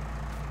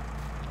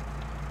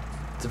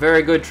 It's a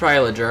very good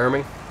trailer,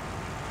 Jeremy.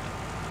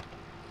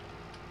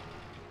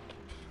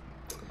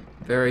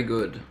 Very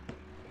good.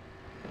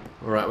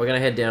 Alright, we're going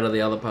to head down to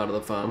the other part of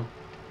the farm.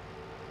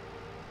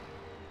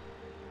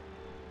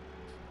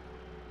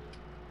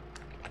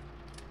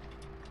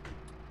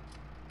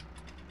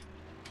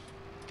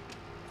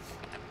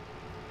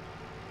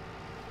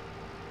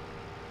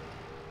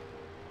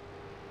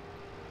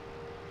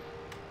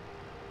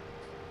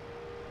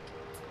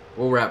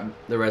 We'll wrap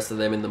the rest of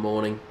them in the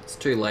morning. It's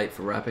too late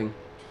for wrapping.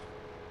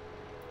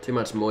 Too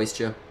much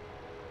moisture.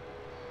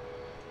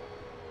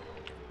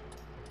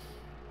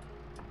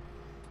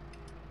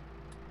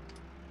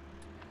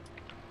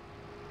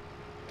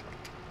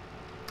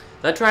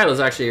 That trailer's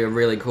actually a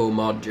really cool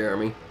mod,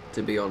 Jeremy,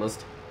 to be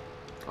honest.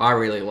 I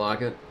really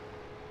like it.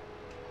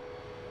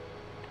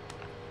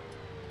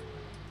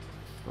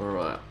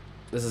 Alright.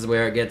 This is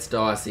where it gets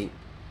dicey.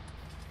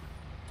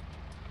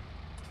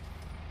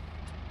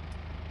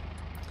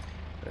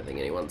 I don't think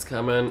anyone's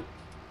coming.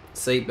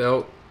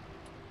 Seatbelt.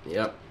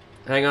 Yep.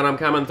 Hang on, I'm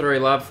coming through,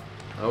 love.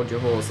 Hold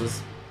your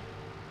horses.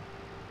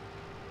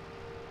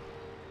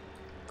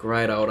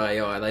 Great old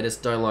AI. They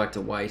just don't like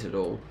to wait at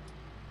all.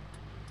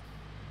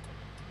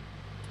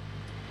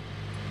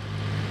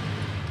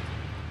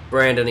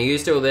 Brandon, are you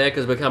still there?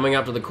 Because we're coming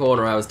up to the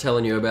corner I was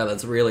telling you about.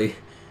 That's really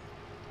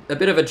a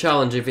bit of a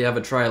challenge if you have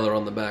a trailer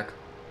on the back.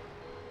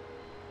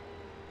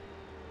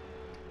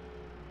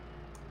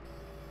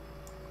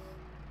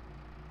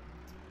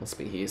 Must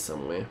be here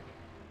somewhere.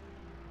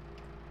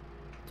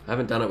 I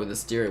haven't done it with the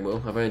steering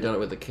wheel. I've only done it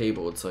with the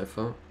keyboard so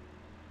far.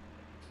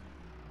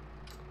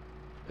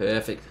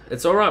 Perfect.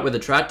 It's alright with the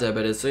tractor,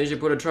 but as soon as you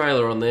put a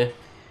trailer on there,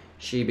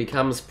 she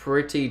becomes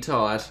pretty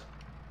tight.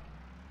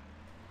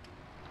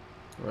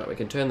 Right, we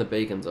can turn the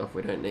beacons off.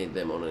 We don't need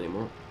them on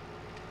anymore.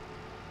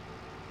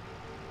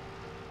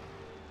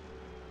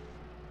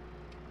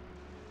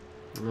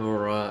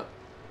 Alright.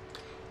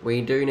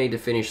 We do need to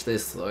finish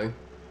this, though.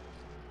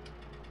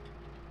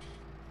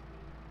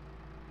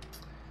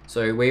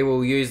 So we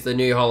will use the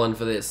New Holland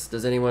for this.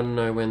 Does anyone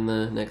know when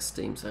the next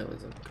steam sale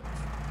is?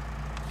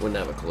 Wouldn't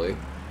have a clue.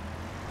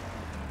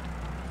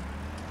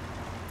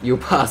 You'll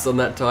pass on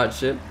that tight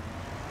ship?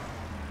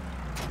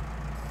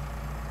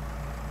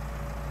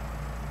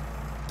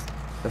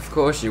 Of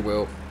course you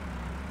will.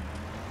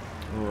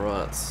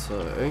 Alright,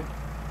 so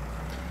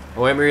I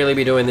won't really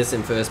be doing this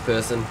in first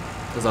person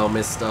because I'll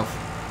miss stuff.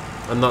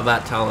 I'm not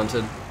that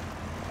talented.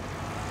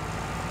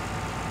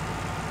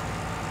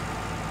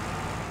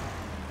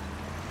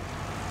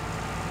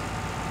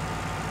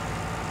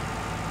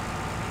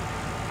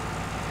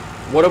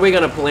 What are we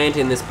going to plant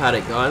in this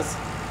paddock, guys?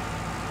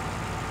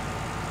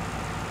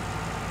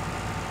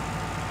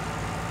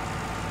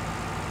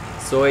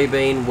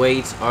 Soybean,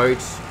 wheat,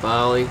 oat,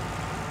 barley.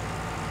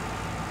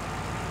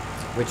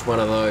 Which one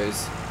of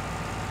those?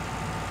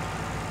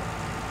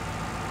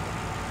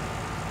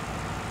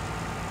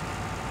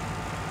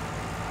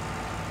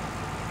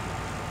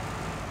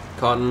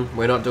 Cotton.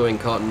 We're not doing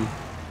cotton.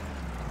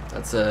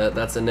 That's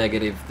a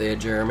negative there,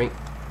 Jeremy.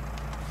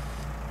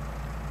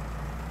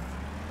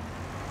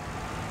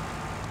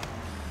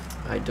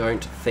 I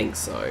don't think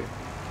so.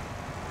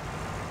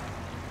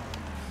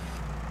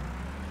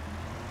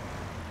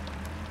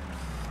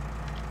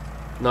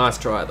 Nice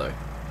try, though.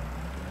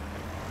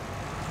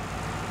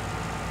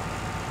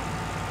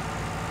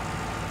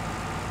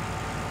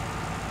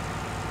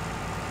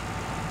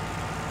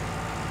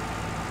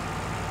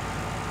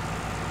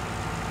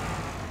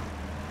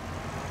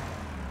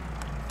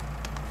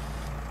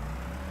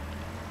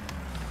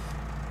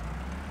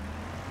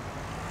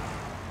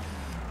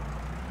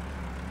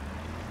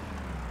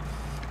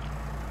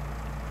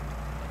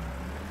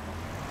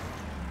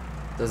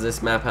 Does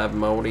this map have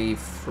moldy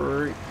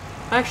fruit?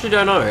 I actually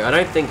don't know. I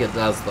don't think it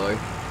does, though.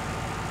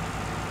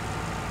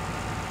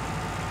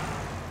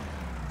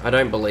 I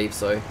don't believe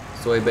so.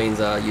 Soybeans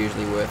are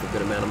usually worth a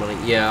good amount of money.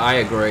 Yeah, I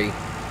agree.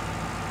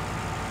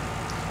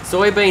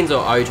 Soybeans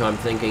or oat, I'm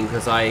thinking,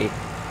 because I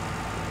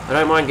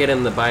don't mind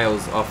getting the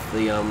bales off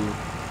the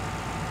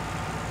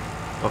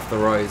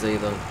rows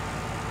either.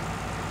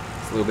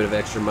 It's a little bit of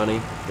extra money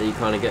that you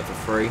kind of get for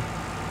free.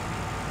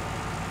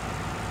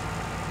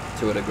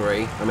 To a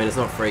degree. I mean, it's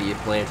not free, you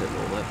plant it and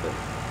all that, but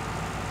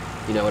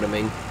you know what I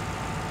mean.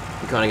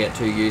 You kind of get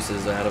two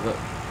uses out of it.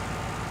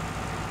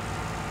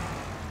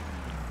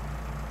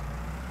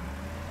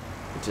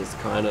 Which is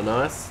kind of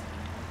nice.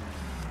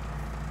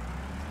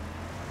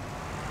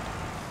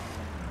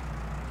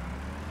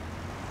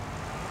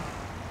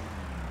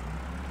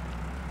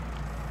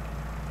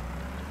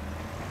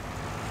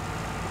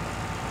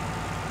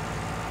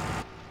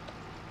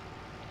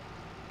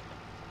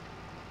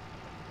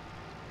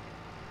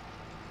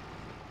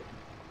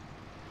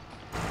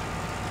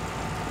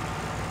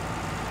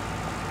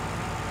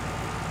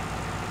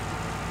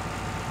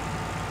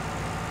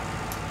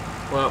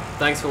 Well,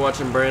 thanks for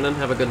watching, Brandon.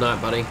 Have a good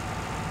night, buddy.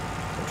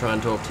 I'll try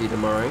and talk to you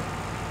tomorrow.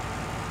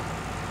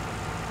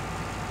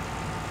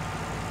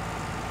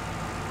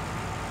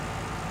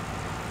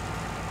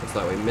 Looks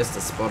like we missed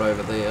a spot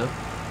over there.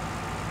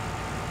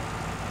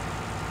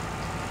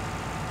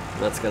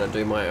 And that's going to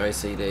do my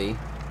OCD.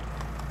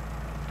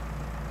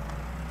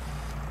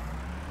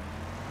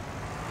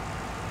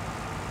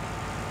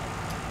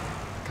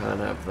 Can't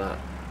have that.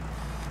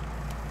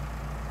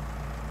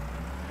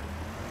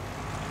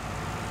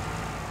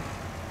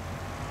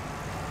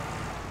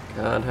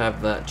 Can't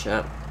have that,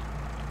 chat.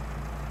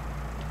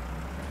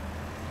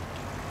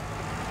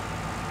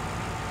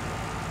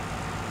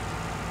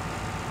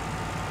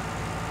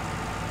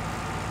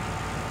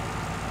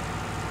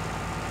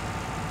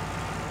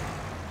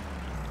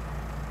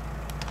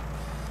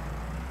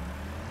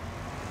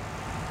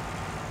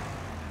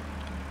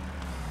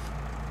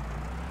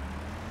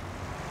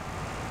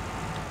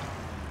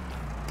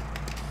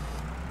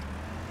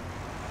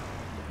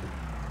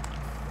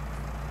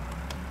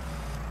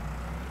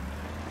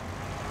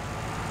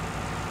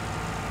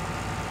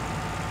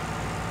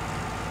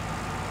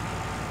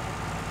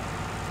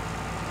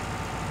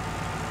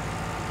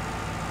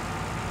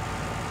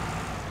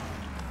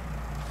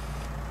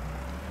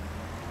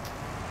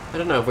 I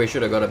don't know if we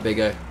should have got a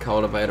bigger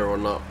cultivator or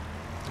not.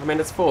 I mean,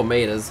 it's 4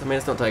 meters. I mean,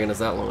 it's not taking us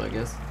that long, I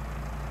guess.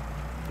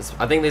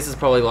 I think this is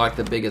probably like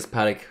the biggest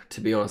paddock,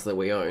 to be honest, that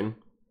we own.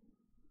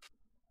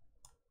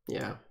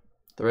 Yeah.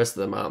 The rest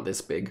of them aren't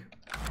this big.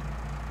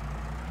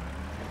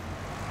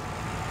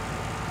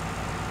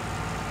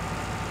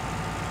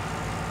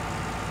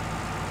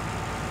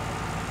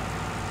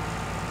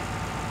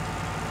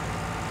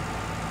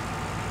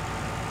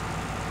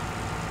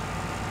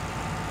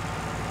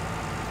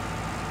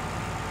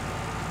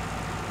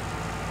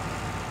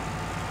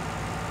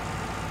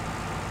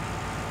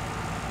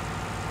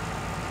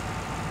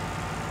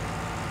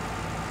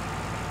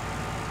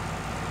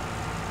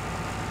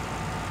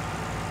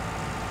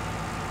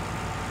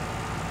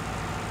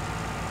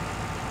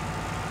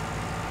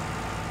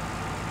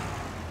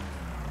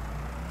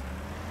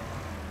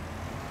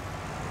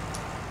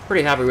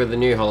 Pretty happy with the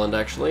New Holland,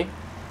 actually.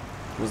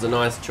 It was a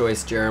nice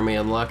choice, Jeremy,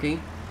 unlucky.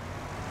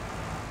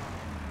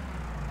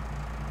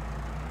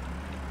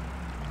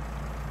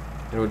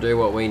 It'll do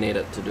what we need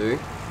it to do.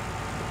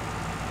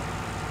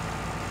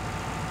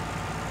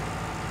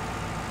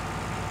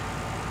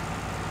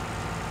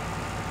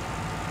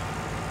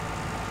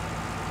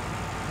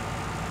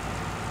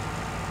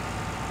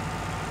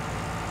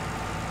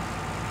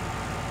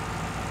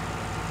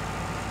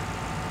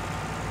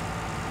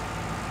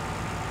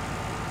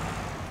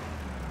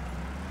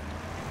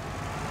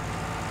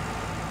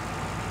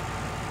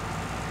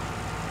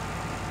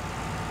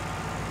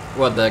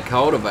 What, the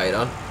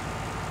cultivator?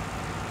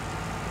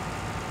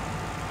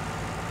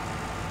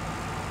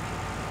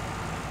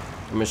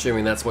 I'm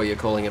assuming that's what you're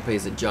calling a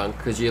piece of junk,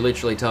 because you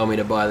literally told me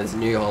to buy this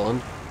New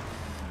Holland.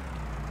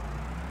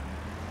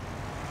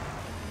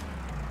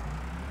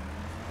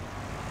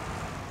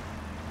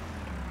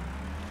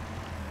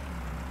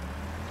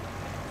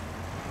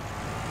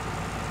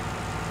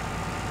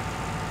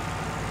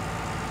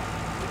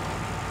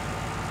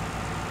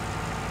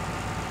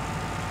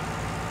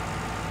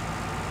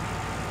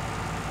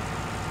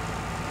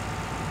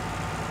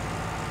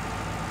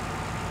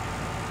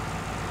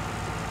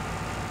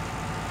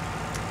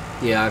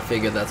 Yeah, I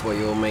figured that's what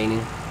you were meaning.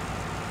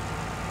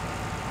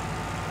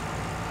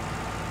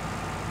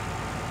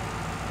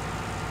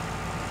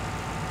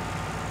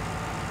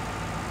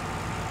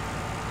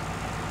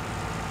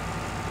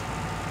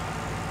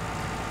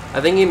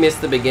 I think you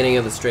missed the beginning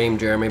of the stream,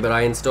 Jeremy, but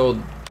I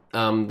installed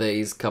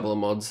these couple of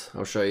mods.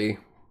 I'll show you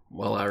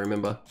while I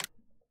remember.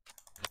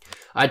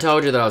 I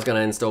told you that I was going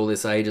to install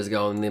this ages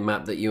ago on the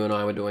map that you and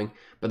I were doing,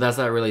 but that's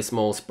that really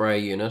small spray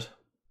unit.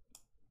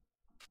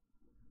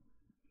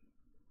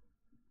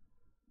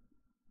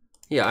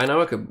 Yeah, I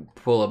know I could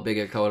pull a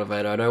bigger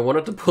cultivator. I don't want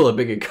it to pull a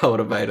bigger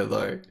cultivator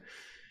though.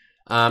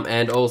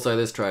 And also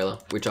this trailer,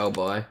 which I'll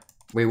buy.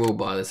 We will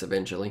buy this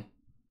eventually.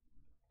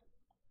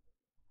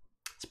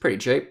 It's pretty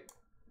cheap.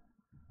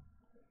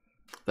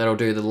 That'll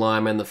do the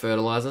lime and the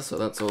fertilizer, so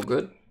that's all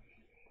good.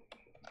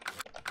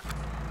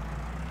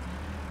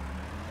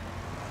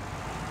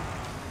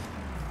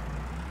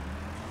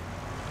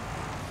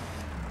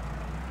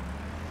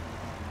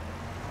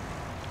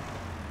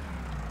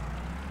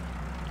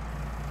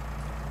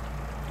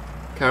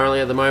 Currently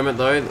at the moment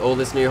though, all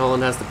this New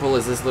Holland has to pull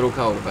is this little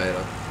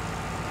cultivator.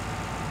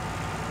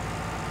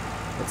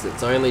 That's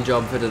its only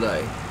job for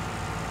today.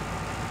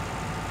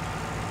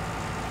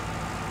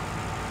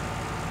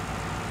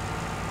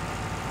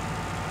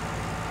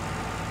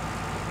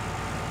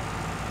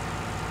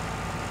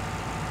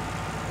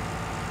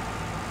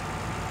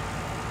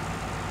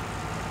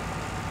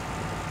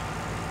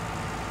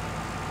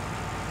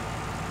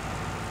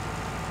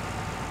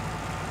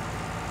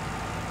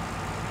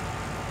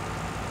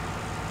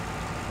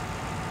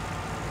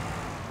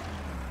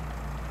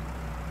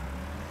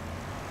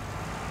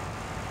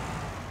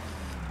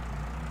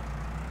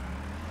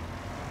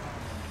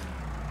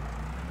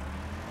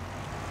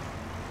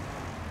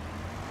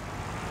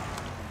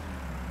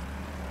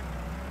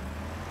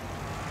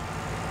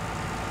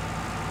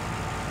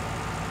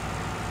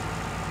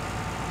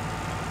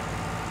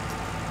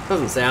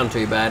 Doesn't sound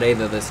too bad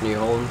either, this New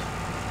Holland.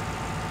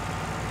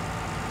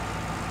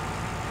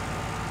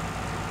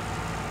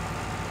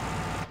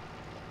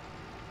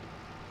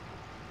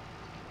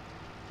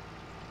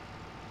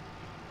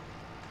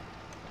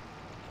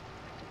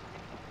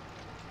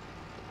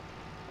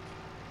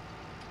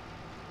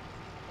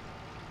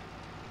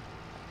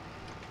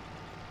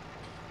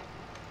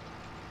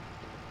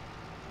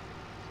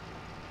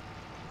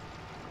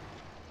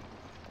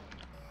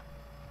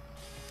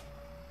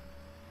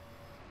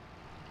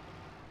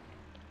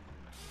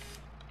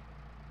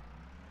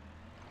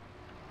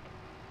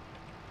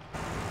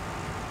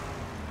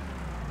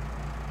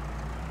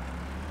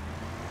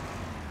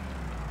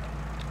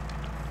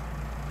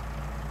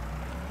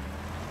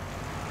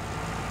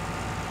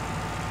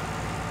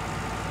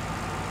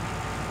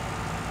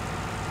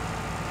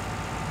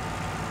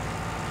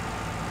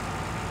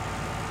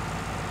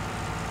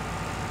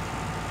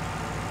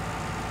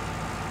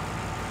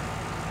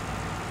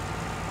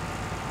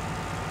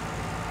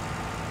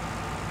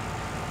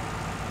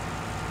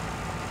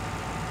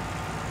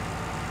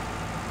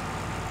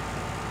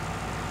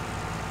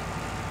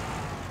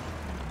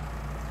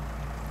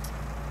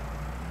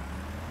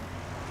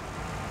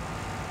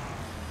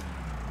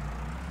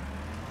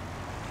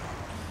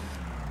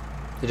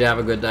 Did you have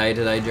a good day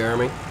today,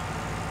 Jeremy?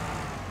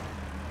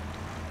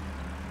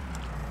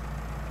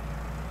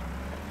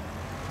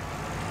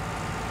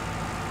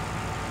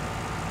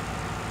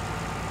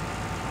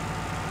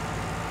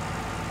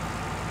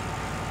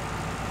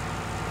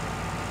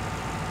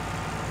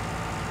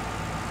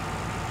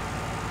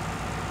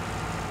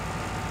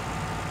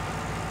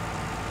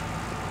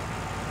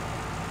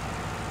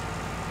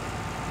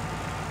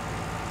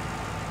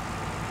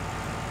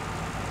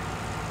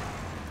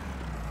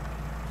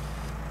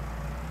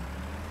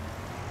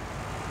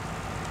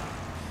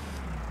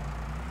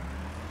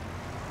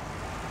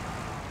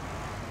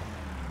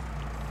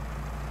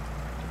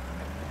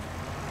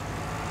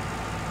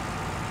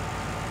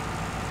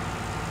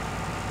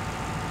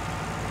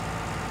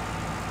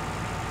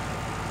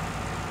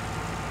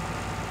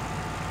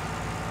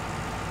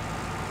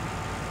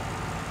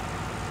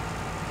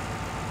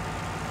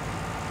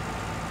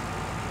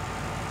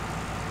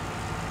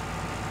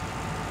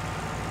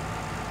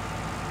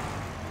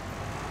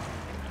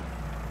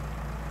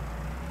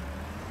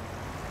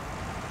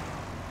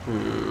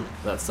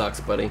 That sucks,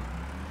 buddy.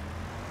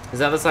 Is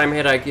that the same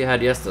headache you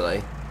had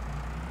yesterday?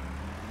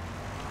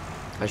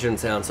 I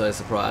shouldn't sound so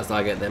surprised,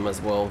 I get them as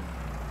well.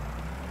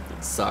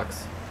 It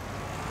sucks.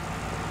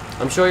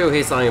 I'm sure you'll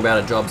hear something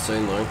about a job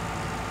soon though.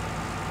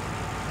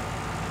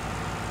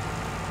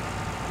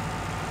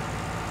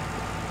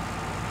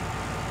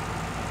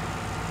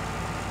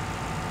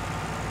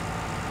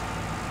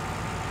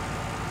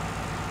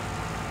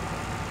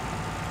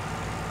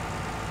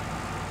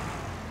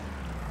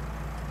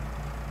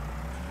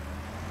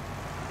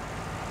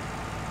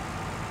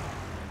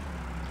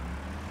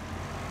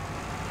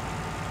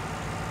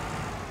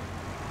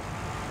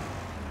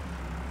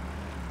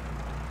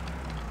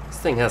 This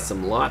thing has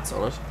some lights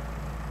on it.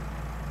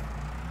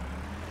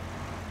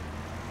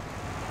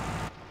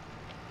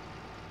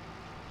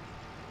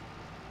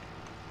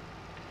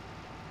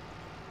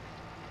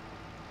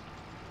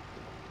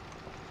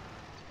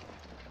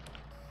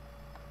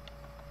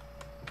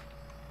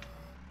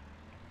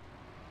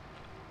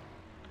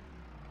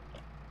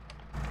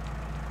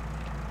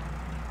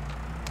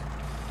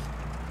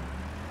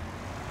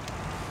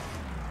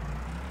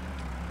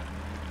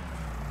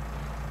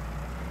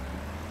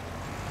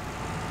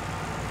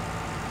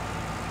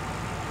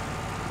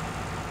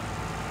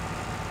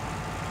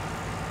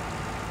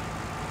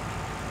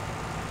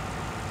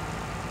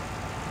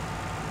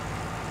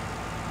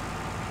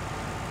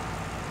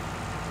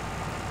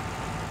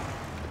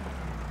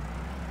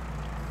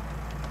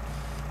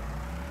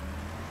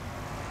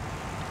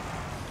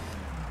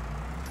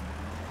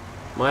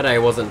 My day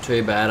wasn't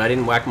too bad. I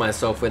didn't whack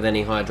myself with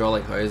any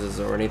hydraulic hoses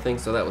or anything,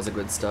 so that was a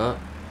good start.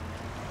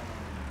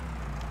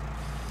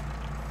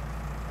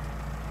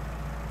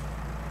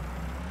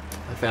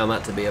 found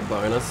that to be a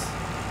bonus.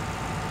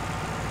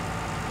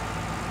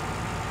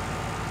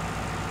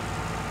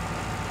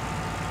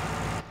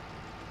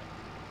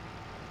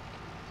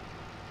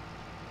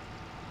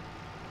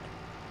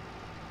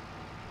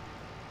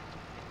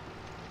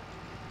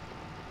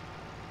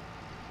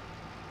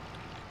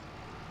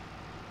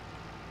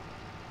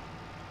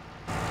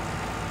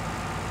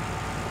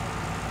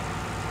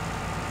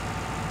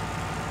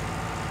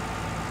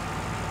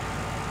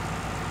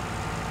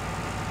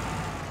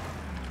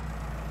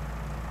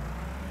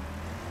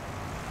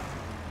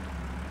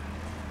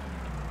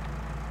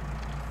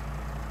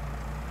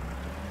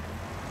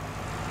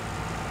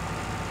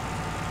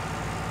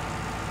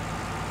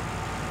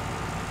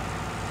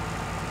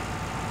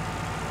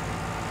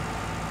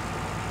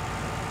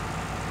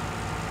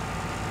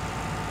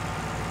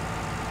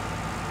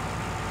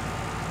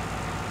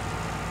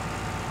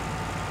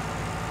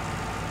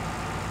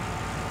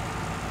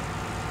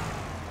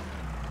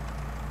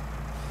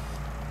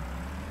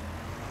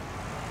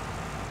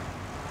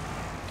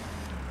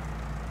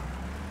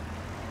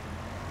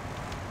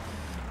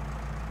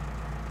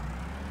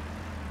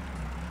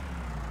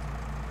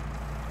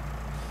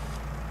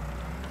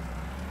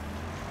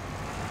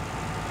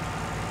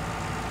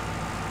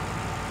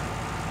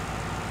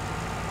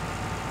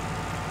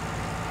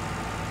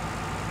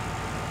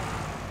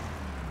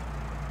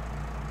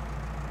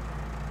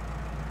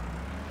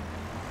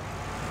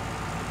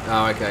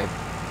 Oh, okay.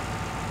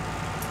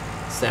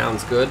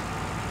 Sounds good.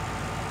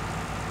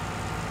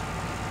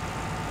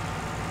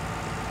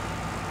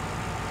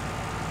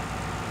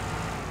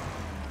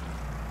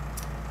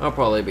 I'll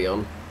probably be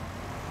on.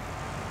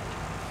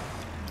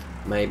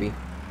 Maybe.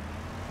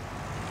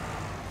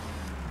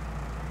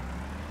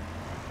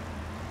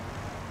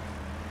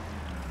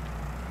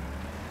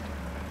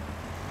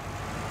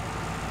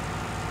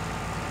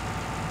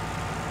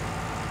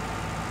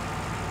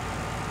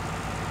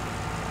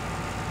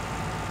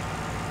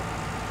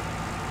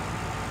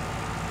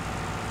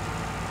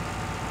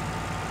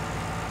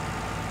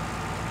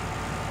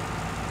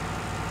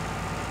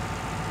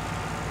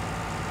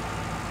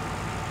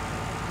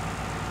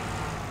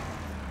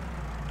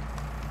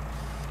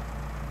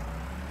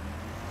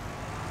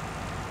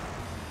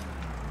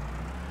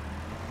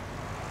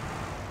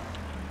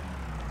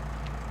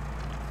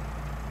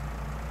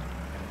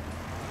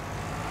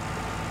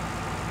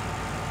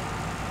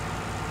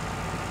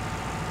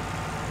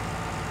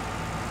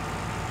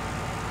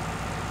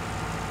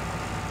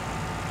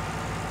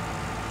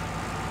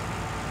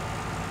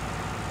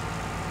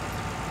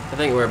 I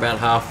think we're about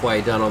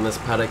halfway done on this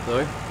paddock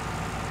though.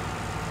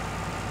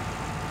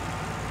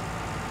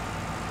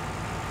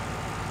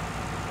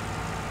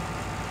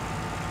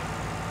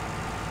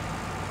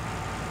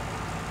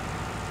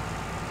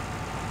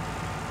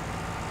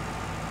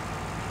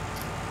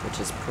 Which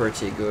is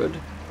pretty good.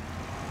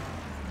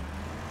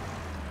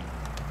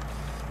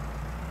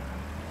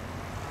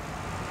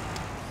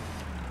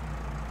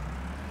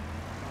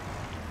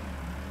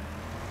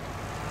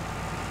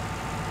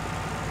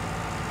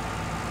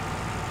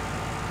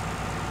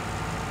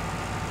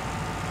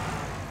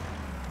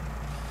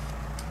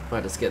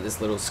 Might just get this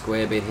little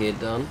square bit here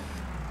done.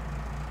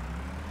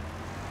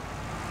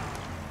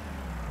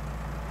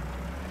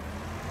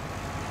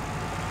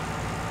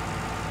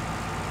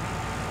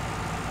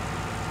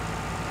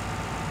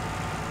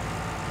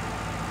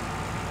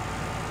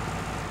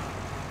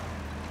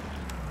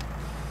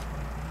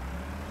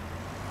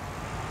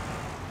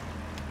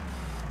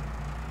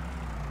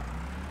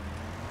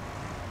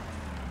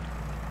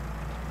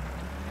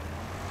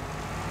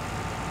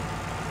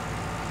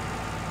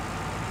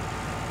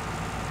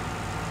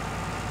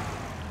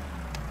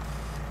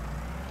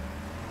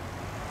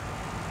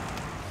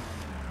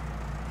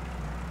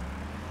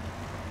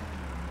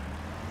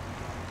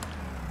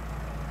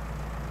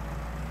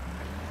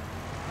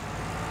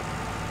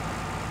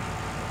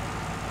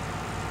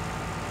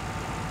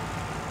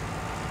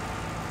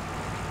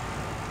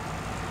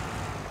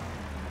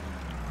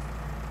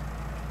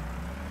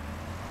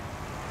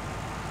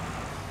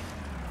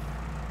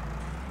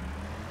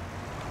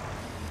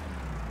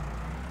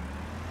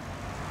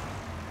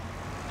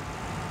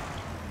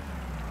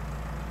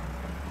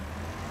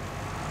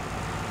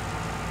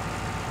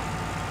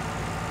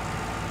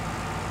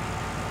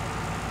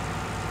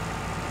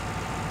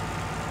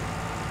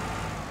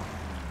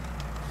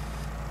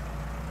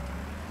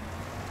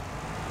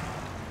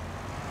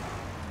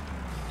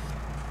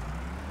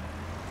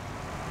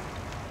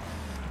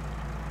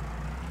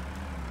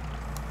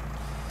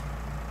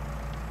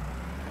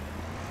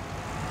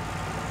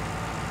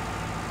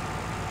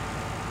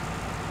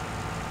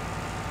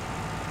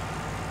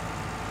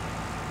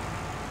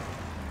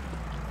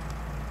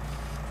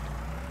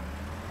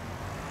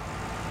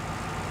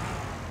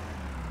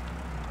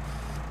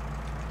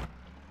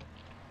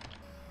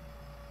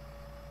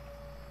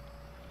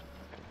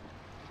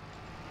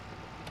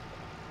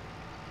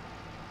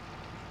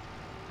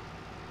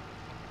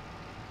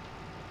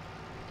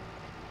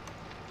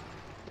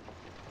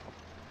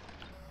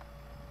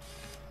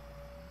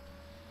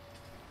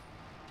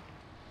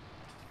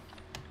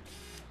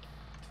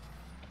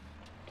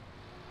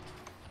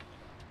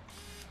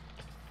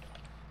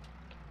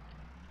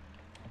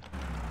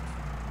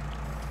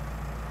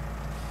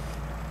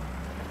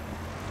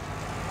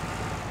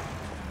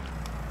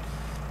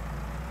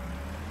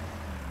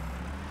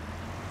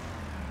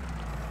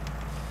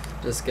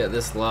 just get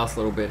this last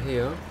little bit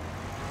here.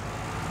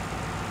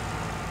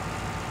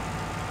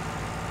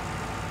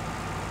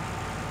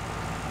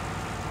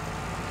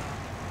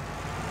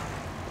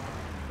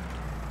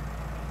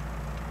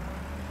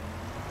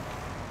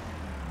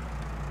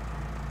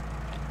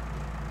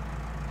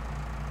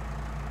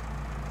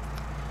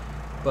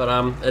 But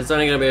it's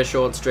only going to be a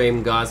short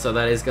stream, guys, so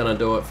that is going to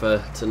do it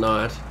for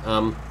tonight.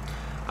 I'm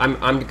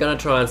going to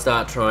try and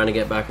start trying to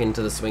get back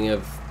into the swing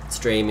of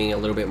streaming a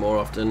little bit more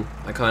often.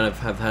 I kind of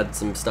have had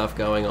some stuff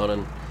going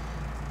on,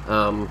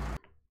 and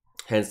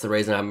hence the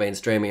reason I haven't been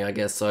streaming, I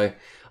guess. So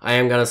I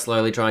am going to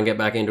slowly try and get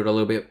back into it a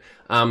little bit.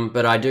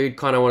 But I do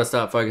kind of want to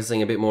start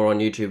focusing a bit more on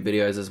YouTube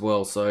videos as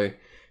well, so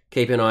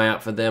keep an eye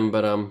out for them.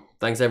 But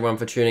thanks everyone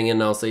for tuning in,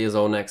 and I'll see you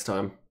all next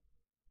time.